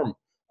new norm.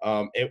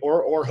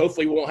 Or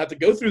hopefully we won't have to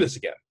go through this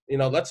again.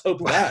 Let's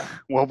hope that.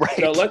 Well,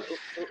 right.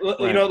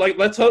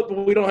 Let's hope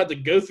we don't have to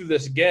go through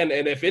this again.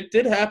 And if it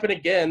did happen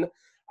again,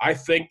 I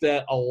think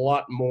that a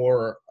lot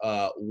more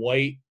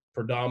white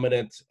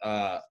predominant,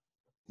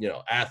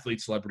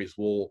 athletes, celebrities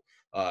will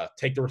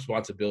take the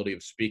responsibility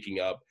of speaking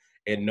up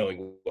and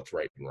knowing what's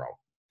right and wrong.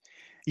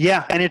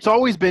 Yeah, and it's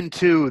always been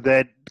too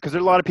that, because there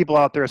are a lot of people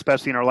out there,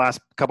 especially in our last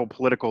couple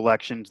political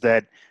elections,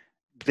 that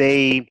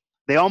they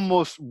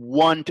almost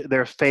want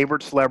their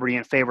favorite celebrity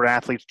and favorite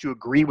athletes to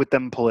agree with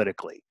them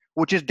politically,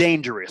 which is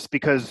dangerous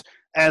because,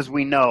 as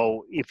we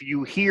know, if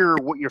you hear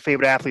what your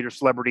favorite athlete or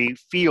celebrity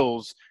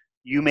feels,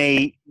 you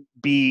may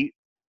be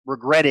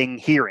regretting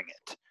hearing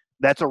it.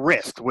 That's a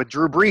risk. With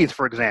Drew Brees,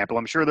 for example,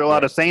 I'm sure there are a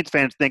lot of Saints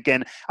fans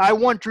thinking, I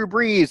want Drew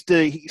Brees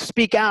to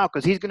speak out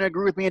because he's going to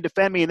agree with me and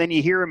defend me. And then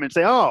you hear him and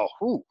say,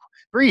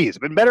 Brees,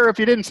 it'd been better if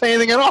you didn't say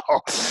anything at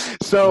all.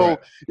 So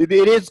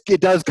it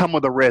does come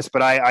with a risk.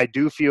 But I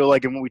do feel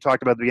like, and what we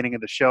talked about at the beginning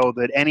of the show,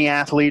 that any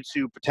athletes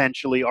who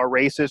potentially are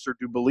racist or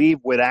do believe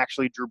what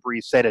actually Drew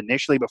Brees said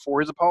initially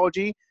before his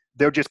apology,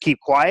 they'll just keep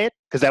quiet,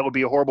 because that would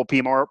be a horrible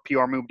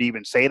PR move to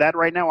even say that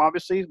right now,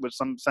 obviously, with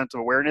some sense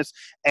of awareness.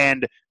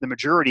 And the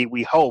majority,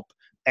 we hope,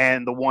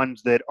 and the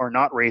ones that are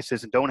not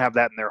racist and don't have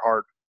that in their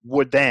heart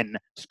would then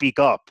speak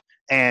up.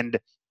 And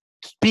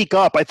speak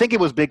up, I think it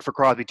was big for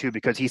Crosby too,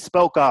 because he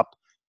spoke up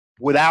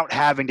without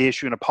having to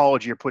issue an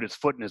apology or put his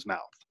foot in his mouth.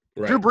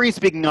 Right. Drew Brees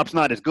speaking up's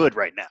not as good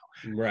right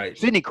now. Right.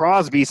 Sidney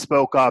Crosby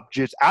spoke up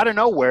just out of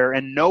nowhere,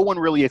 and no one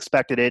really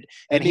expected it.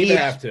 And he didn't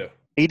have to.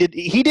 He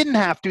didn't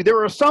have to. There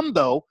were some,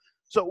 though.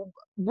 So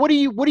what do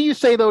you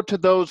say, though, to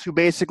those who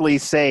basically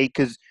say,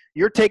 because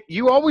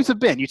you always have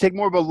been, you take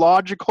more of a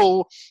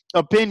logical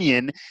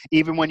opinion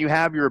even when you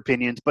have your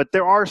opinions, but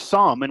there are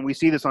some, and we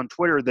see this on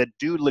Twitter, that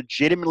do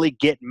legitimately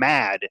get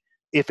mad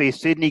if a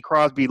Sidney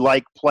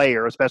Crosby-like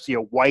player, especially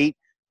a white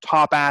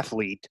top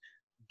athlete,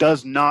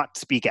 does not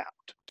speak out.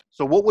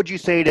 So what would you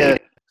say to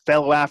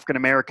fellow African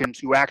Americans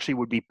who actually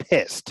would be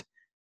pissed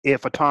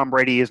if a Tom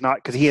Brady is not,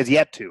 because he has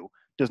yet to,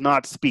 does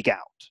not speak out?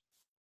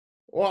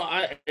 Well,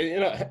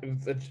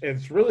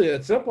 it's really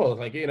that simple.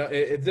 Like,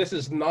 this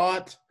is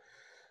not,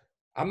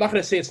 I'm not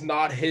going to say it's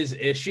not his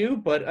issue,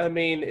 but I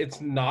mean,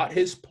 it's not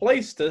his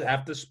place to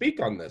have to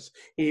speak on this.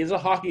 He is a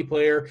hockey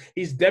player.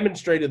 He's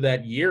demonstrated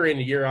that year in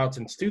and year out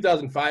since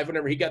 2005,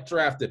 whenever he got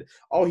drafted.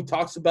 All he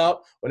talks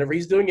about whenever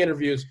he's doing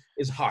interviews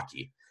is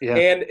hockey. Yeah.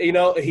 And,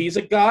 he's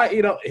a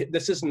guy,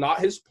 this is not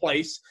his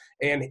place.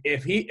 And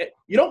if you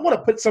don't want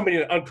to put somebody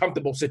in an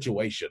uncomfortable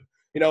situation,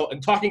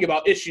 and talking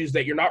about issues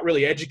that you're not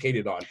really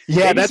educated on.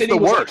 Yeah, maybe that's the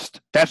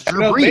worst. That's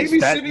Drew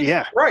Brees.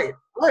 Yeah. Right.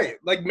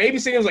 Like maybe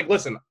Cindy was like,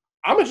 listen,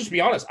 I'm going to just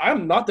be honest.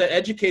 I'm not that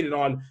educated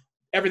on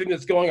everything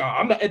that's going on.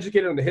 I'm not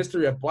educated on the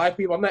history of black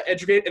people. I'm not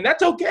educated. And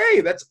that's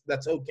okay.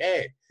 That's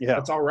okay. Yeah.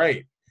 That's all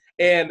right.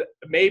 And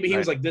maybe he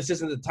was like, this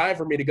isn't the time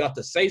for me to go out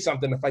to say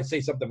something. If I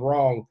say something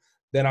wrong,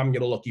 then I'm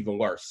going to look even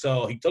worse.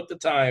 So he took the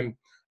time.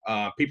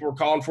 People were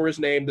calling for his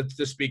name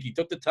to speak. He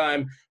took the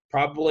time.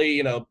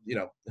 Probably,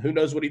 who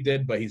knows what he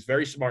did, but he's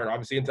very smart,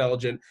 obviously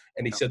intelligent,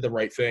 and he said the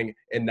right thing.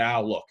 And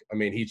now, look, I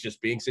mean, he's just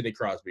being Sidney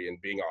Crosby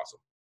and being awesome.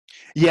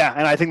 Yeah,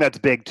 and I think that's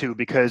big too,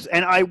 because,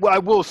 and I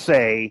will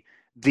say,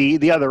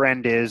 the other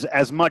end is,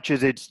 as much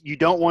as you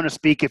don't want to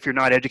speak if you're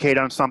not educated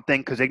on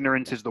something, because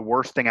ignorance is the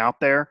worst thing out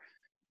there.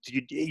 So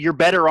you're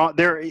better on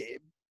there.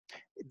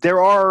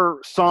 There are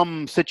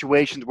some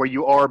situations where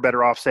you are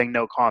better off saying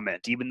no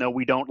comment, even though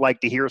we don't like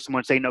to hear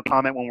someone say no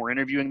comment when we're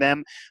interviewing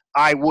them.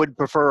 I would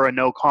prefer a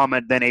no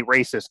comment than a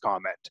racist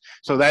comment.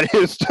 So that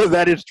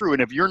is true.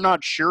 And if you're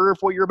not sure if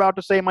what you're about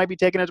to say might be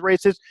taken as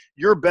racist,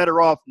 you're better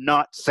off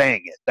not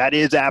saying it. That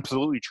is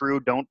absolutely true.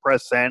 Don't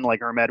press send like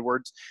Herm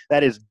Edwards.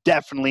 That is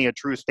definitely a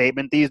true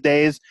statement these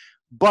days.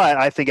 But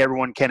I think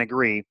everyone can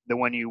agree that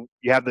when you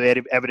have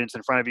the evidence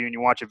in front of you and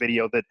you watch a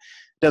video, that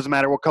doesn't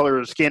matter what color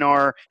your skin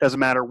are, doesn't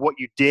matter what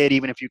you did,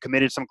 even if you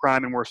committed some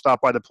crime and were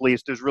stopped by the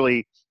police, there's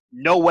really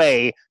no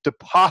way to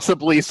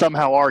possibly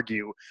somehow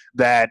argue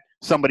that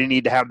somebody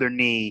need to have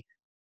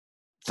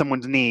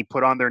someone's knee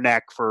put on their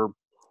neck for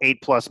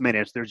 8+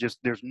 minutes.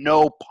 There's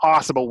no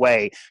possible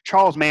way.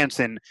 Charles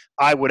Manson,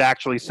 I would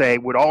actually say,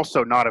 would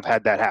also not have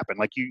had that happen.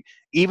 Like,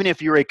 even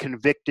if you're a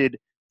convicted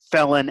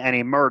felon and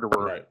a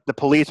murderer, right, the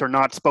police are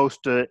not supposed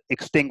to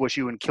extinguish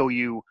you and kill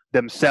you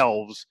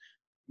themselves,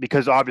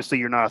 because obviously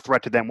you're not a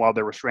threat to them while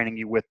they're restraining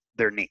you with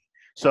their knee.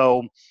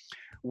 So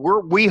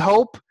we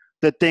hope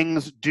that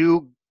things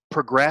do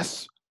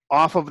progress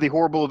off of the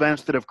horrible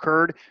events that have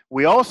occurred.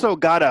 We also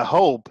gotta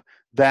hope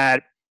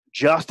that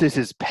justice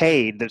is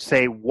paid that,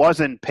 say,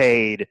 wasn't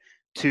paid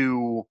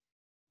to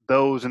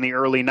those in the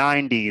early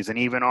 90s, and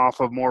even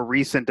off of more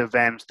recent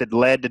events that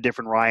led to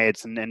different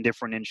riots and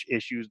different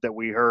issues that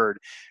we heard.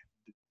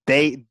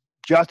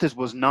 Justice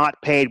was not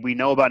paid. We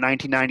know about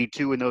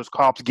 1992 and those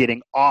cops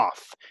getting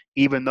off,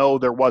 even though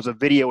there was a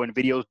video, and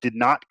videos did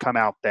not come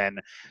out then.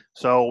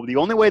 So the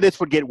only way this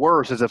would get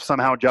worse is if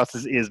somehow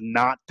justice is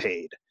not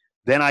paid.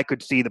 Then I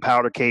could see the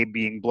powder keg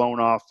being blown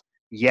off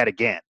yet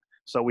again.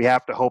 So we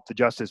have to hope the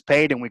justice is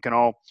paid and we can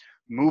all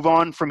move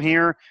on from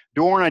here.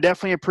 Dorin, I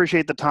definitely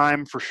appreciate the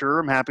time for sure.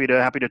 I'm happy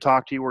to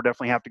talk to you. We'll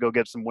definitely have to go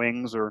get some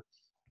wings or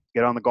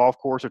get on the golf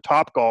course, or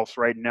Top Golf's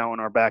right now in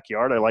our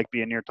backyard. I like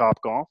being near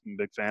Top Golf. I'm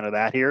a big fan of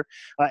that here.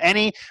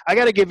 I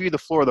got to give you the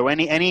floor though.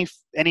 Any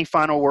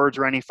final words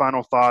or any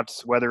final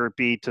thoughts, whether it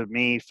be to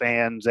me,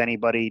 fans,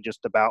 anybody,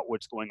 just about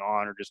what's going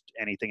on, or just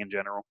anything in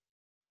general?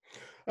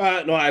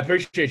 No, I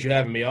appreciate you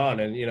having me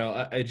on, and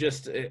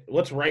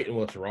what's right and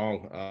what's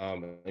wrong.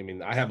 I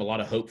mean, I have a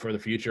lot of hope for the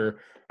future.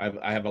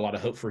 I have a lot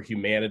of hope for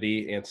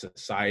humanity and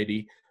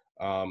society.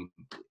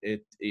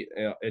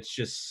 It's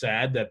just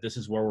sad that this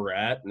is where we're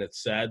at, and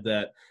it's sad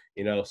that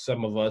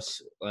some of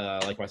us,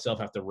 like myself,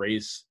 have to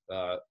raise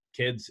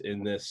kids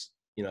in this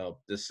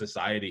this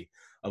society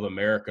of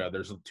America.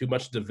 There's too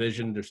much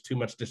division. There's too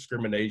much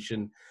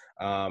discrimination.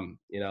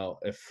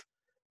 If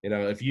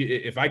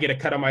I get a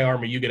cut on my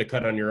arm or you get a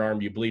cut on your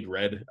arm, you bleed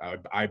red.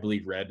 I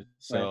bleed red.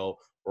 So right.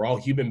 We're all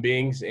human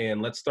beings,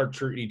 and let's start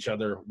treating each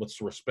other with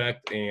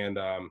respect, and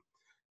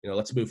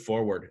let's move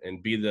forward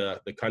and be the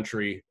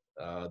country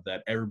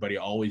that everybody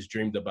always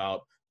dreamed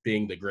about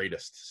being, the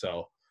greatest.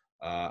 So,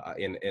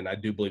 and I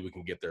do believe we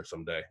can get there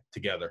someday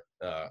together.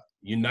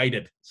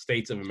 United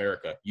States of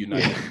America,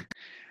 united.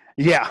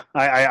 Yeah,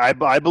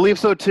 I believe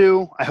so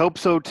too. I hope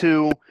so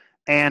too.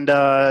 And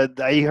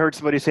I heard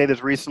somebody say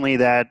this recently,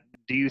 that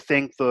do you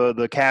think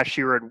the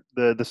cashier at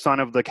the son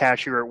of the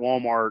cashier at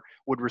Walmart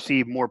would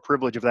receive more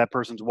privilege if that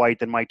person's white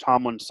than Mike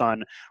Tomlin's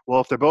son?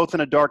 Well, if they're both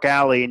in a dark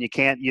alley and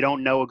you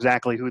don't know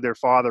exactly who their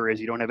father is,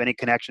 you don't have any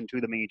connection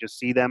to them, and you just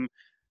see them,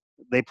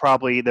 there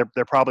probably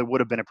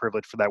would have been a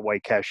privilege for that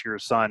white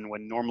cashier's son,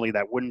 when normally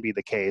that wouldn't be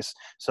the case.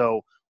 So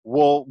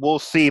we'll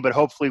see, but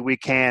hopefully we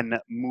can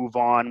move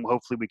on.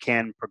 Hopefully we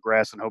can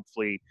progress, and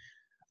hopefully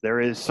there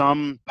is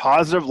some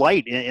positive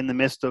light in the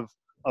midst of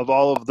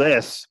all of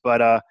this.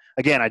 But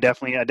again, I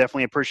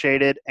definitely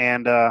appreciate it.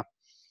 And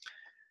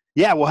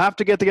yeah, we'll have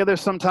to get together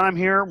sometime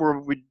here where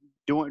we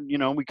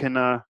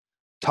can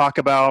talk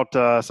about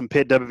some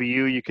Pitt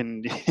WU. You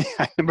can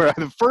I remember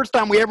the first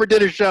time we ever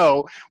did a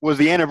show was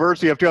the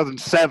anniversary of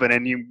 2007,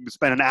 and you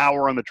spent an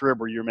hour on the trip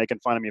where you were making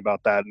fun of me about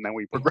that, and then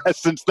we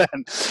progressed since then.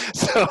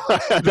 So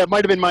that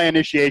might have been my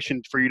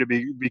initiation for you to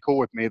be cool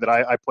with me, that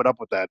I put up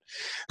with that.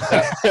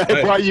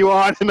 I brought you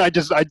on, and I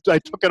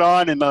took it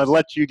on and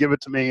let you give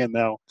it to me, and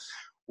now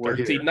we're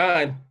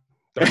 13-9.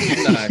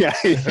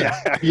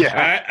 13-9.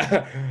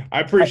 Yeah. I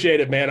appreciate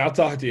it, man. I'll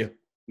talk to you.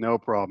 No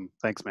problem.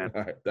 Thanks, man.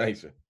 All right.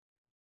 Thanks.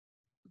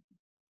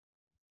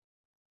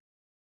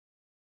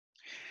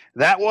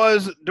 That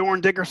was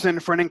Dorin Dickerson,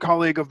 friend and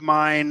colleague of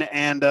mine.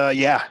 And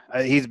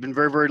he's been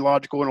very, very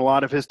logical in a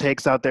lot of his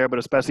takes out there, but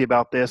especially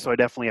about this. So I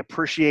definitely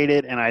appreciate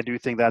it. And I do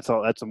think that's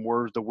some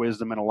words of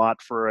wisdom and a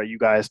lot for you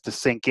guys to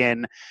sink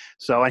in.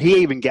 So, and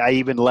I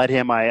even let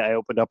him, I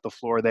opened up the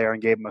floor there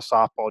and gave him a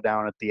softball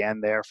down at the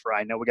end there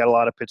I know we got a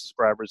lot of Pitt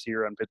subscribers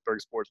here on Pittsburgh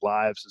Sports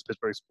Live since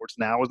Pittsburgh Sports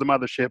Now was the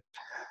mothership.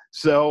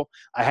 So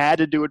I had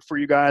to do it for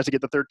you guys to get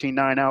the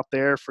 13-9 out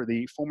there for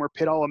the former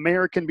Pitt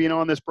All-American being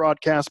on this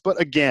broadcast. But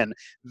again,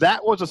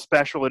 that was a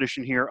special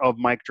edition here of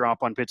Mic Drop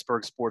on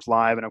Pittsburgh Sports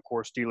Live. And of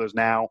course, Steelers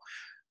Now.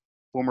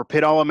 Former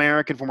Pitt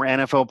All-American, former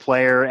NFL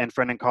player, and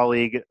friend and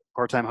colleague,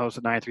 part-time host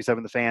at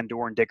 937 The Fan,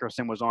 Dorin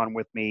Dickerson was on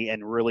with me,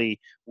 and really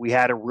we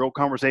had a real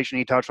conversation.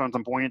 He touched on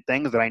some poignant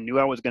things that I knew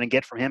I was going to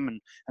get from him, and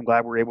I'm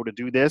glad we were able to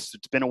do this.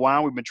 It's been a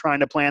while. We've been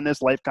trying to plan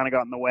this. Life kind of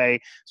got in the way.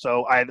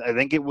 So I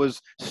think it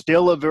was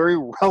still a very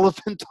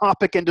relevant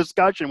topic and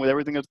discussion with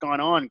everything that's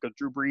gone on, because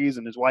Drew Brees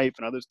and his wife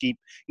and others keep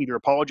either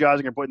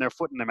apologizing or putting their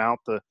foot in their mouth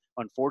to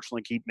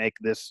unfortunately keep making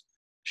this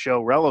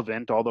show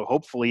relevant, although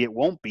hopefully it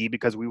won't be,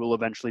 because we will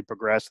eventually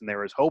progress, and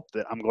there is hope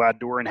that I'm glad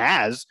Dorin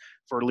has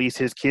for at least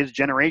his kids'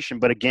 generation.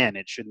 But again,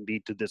 it shouldn't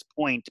be to this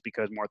point,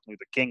 because Martin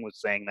Luther King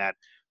was saying that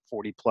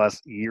 40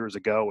 plus years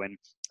ago. And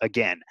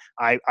again,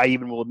 I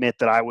even will admit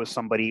that I was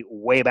somebody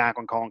way back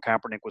when Colin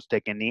Kaepernick was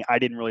taking a knee. I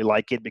didn't really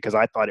like it because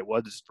I thought it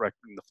was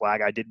disrespecting the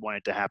flag. I did want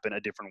it to happen a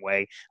different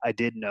way. I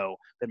did know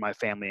that my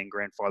family and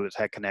grandfathers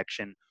had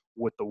connection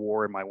with the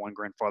war, and my one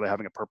grandfather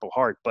having a Purple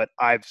Heart. But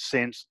I've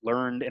since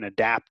learned and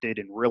adapted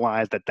and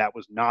realized that that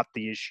was not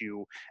the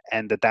issue,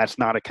 and that that's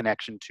not a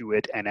connection to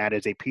it. And that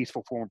is a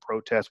peaceful form of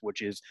protest,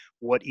 which is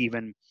what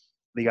even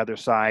the other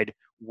side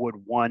would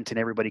want. And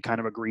everybody kind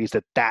of agrees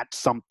that that's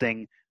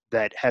something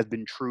that has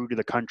been true to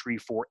the country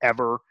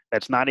forever.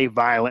 That's not a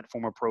violent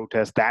form of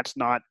protest. That's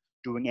not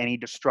doing any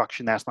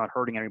destruction. That's not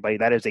hurting anybody.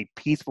 That is a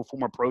peaceful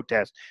form of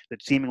protest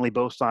that seemingly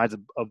both sides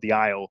of the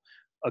aisle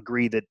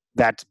agree that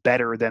that's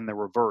better than the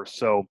reverse.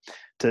 So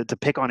to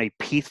pick on a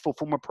peaceful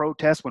form of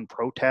protest when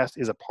protest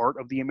is a part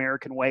of the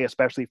American way,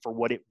 especially for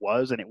what it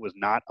was, and it was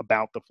not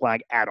about the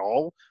flag at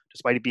all,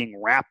 despite it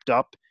being wrapped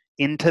up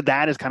into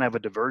that as kind of a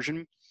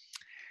diversion.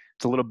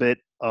 It's a little bit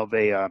of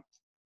a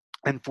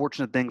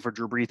unfortunate thing for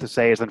Drew Brees to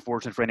say. It's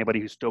unfortunate for anybody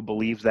who still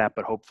believes that,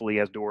 but hopefully,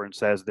 as Dorin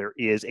says, there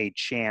is a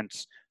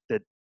chance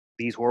that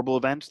these horrible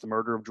events, the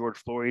murder of George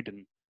Floyd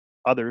and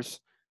others,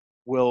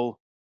 will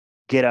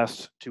get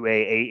us to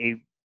a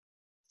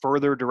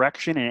further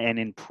direction and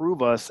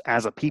improve us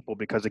as a people.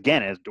 Because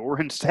again, as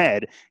Dorin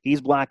said,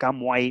 he's black,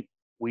 I'm white,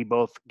 we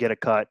both get a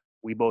cut,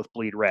 we both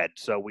bleed red.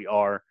 So we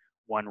are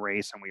one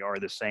race, and we are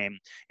the same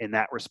in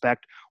that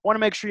respect. Want to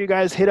make sure you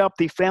guys hit up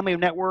the family of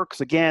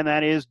networks. Again,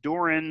 that is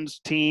Dorin's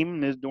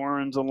team, is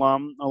Dorin's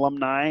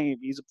alumni.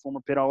 He's a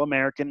former Pitt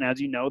All-American. As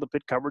you know, the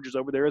Pitt coverage is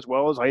over there, as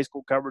well as high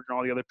school coverage and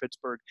all the other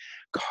Pittsburgh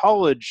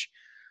college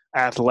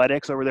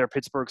athletics over there.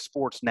 Pittsburgh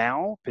Sports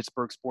Now,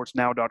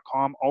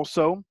 pittsburghsportsnow.com.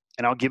 Also,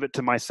 and I'll give it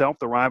to myself,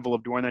 the rival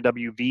of Dorin, the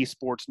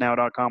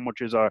WVSportsNow.com,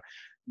 which is a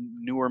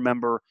newer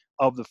member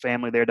of the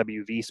family there,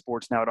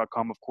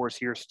 WVSportsNow.com. Of course,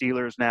 here,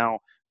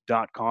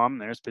 SteelersNow.com.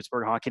 There's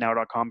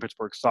PittsburghHockeyNow.com,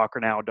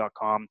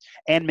 PittsburghSoccerNow.com.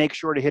 And make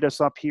sure to hit us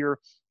up here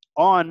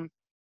on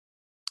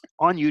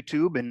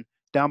YouTube and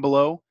down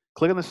below.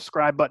 Click on the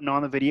subscribe button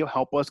on the video.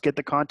 Help us get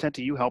the content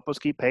to you. Help us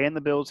keep paying the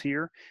bills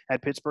here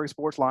at Pittsburgh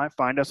Sports Live.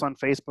 Find us on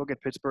Facebook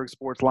at Pittsburgh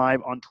Sports Live,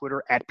 on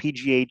Twitter at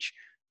PGH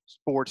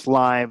Sports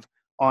Live,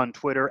 on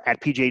Twitter at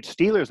PGH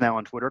Steelers Now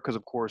on Twitter, because,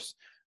 of course,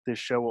 this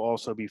show will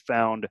also be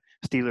found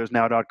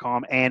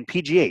SteelersNow.com and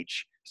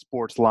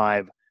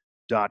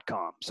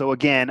PGHSportsLive.com. So,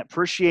 again,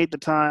 appreciate the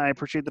time. I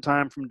appreciate the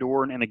time from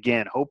Dorin. And,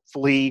 again,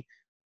 hopefully,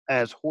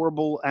 as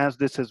horrible as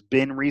this has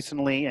been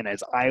recently and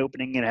as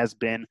eye-opening it has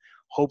been,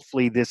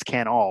 hopefully this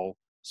can all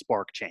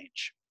spark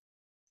change.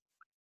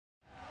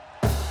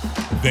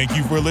 Thank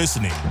you for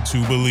listening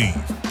to Believe.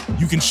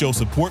 You can show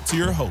support to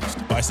your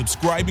host by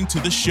subscribing to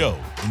the show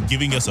and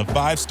giving us a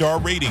 5-star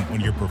rating on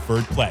your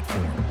preferred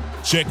platform.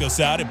 Check us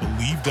out at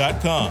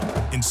Believe.com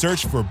and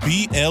search for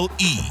BLEAV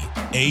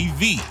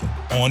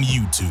on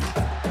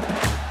YouTube.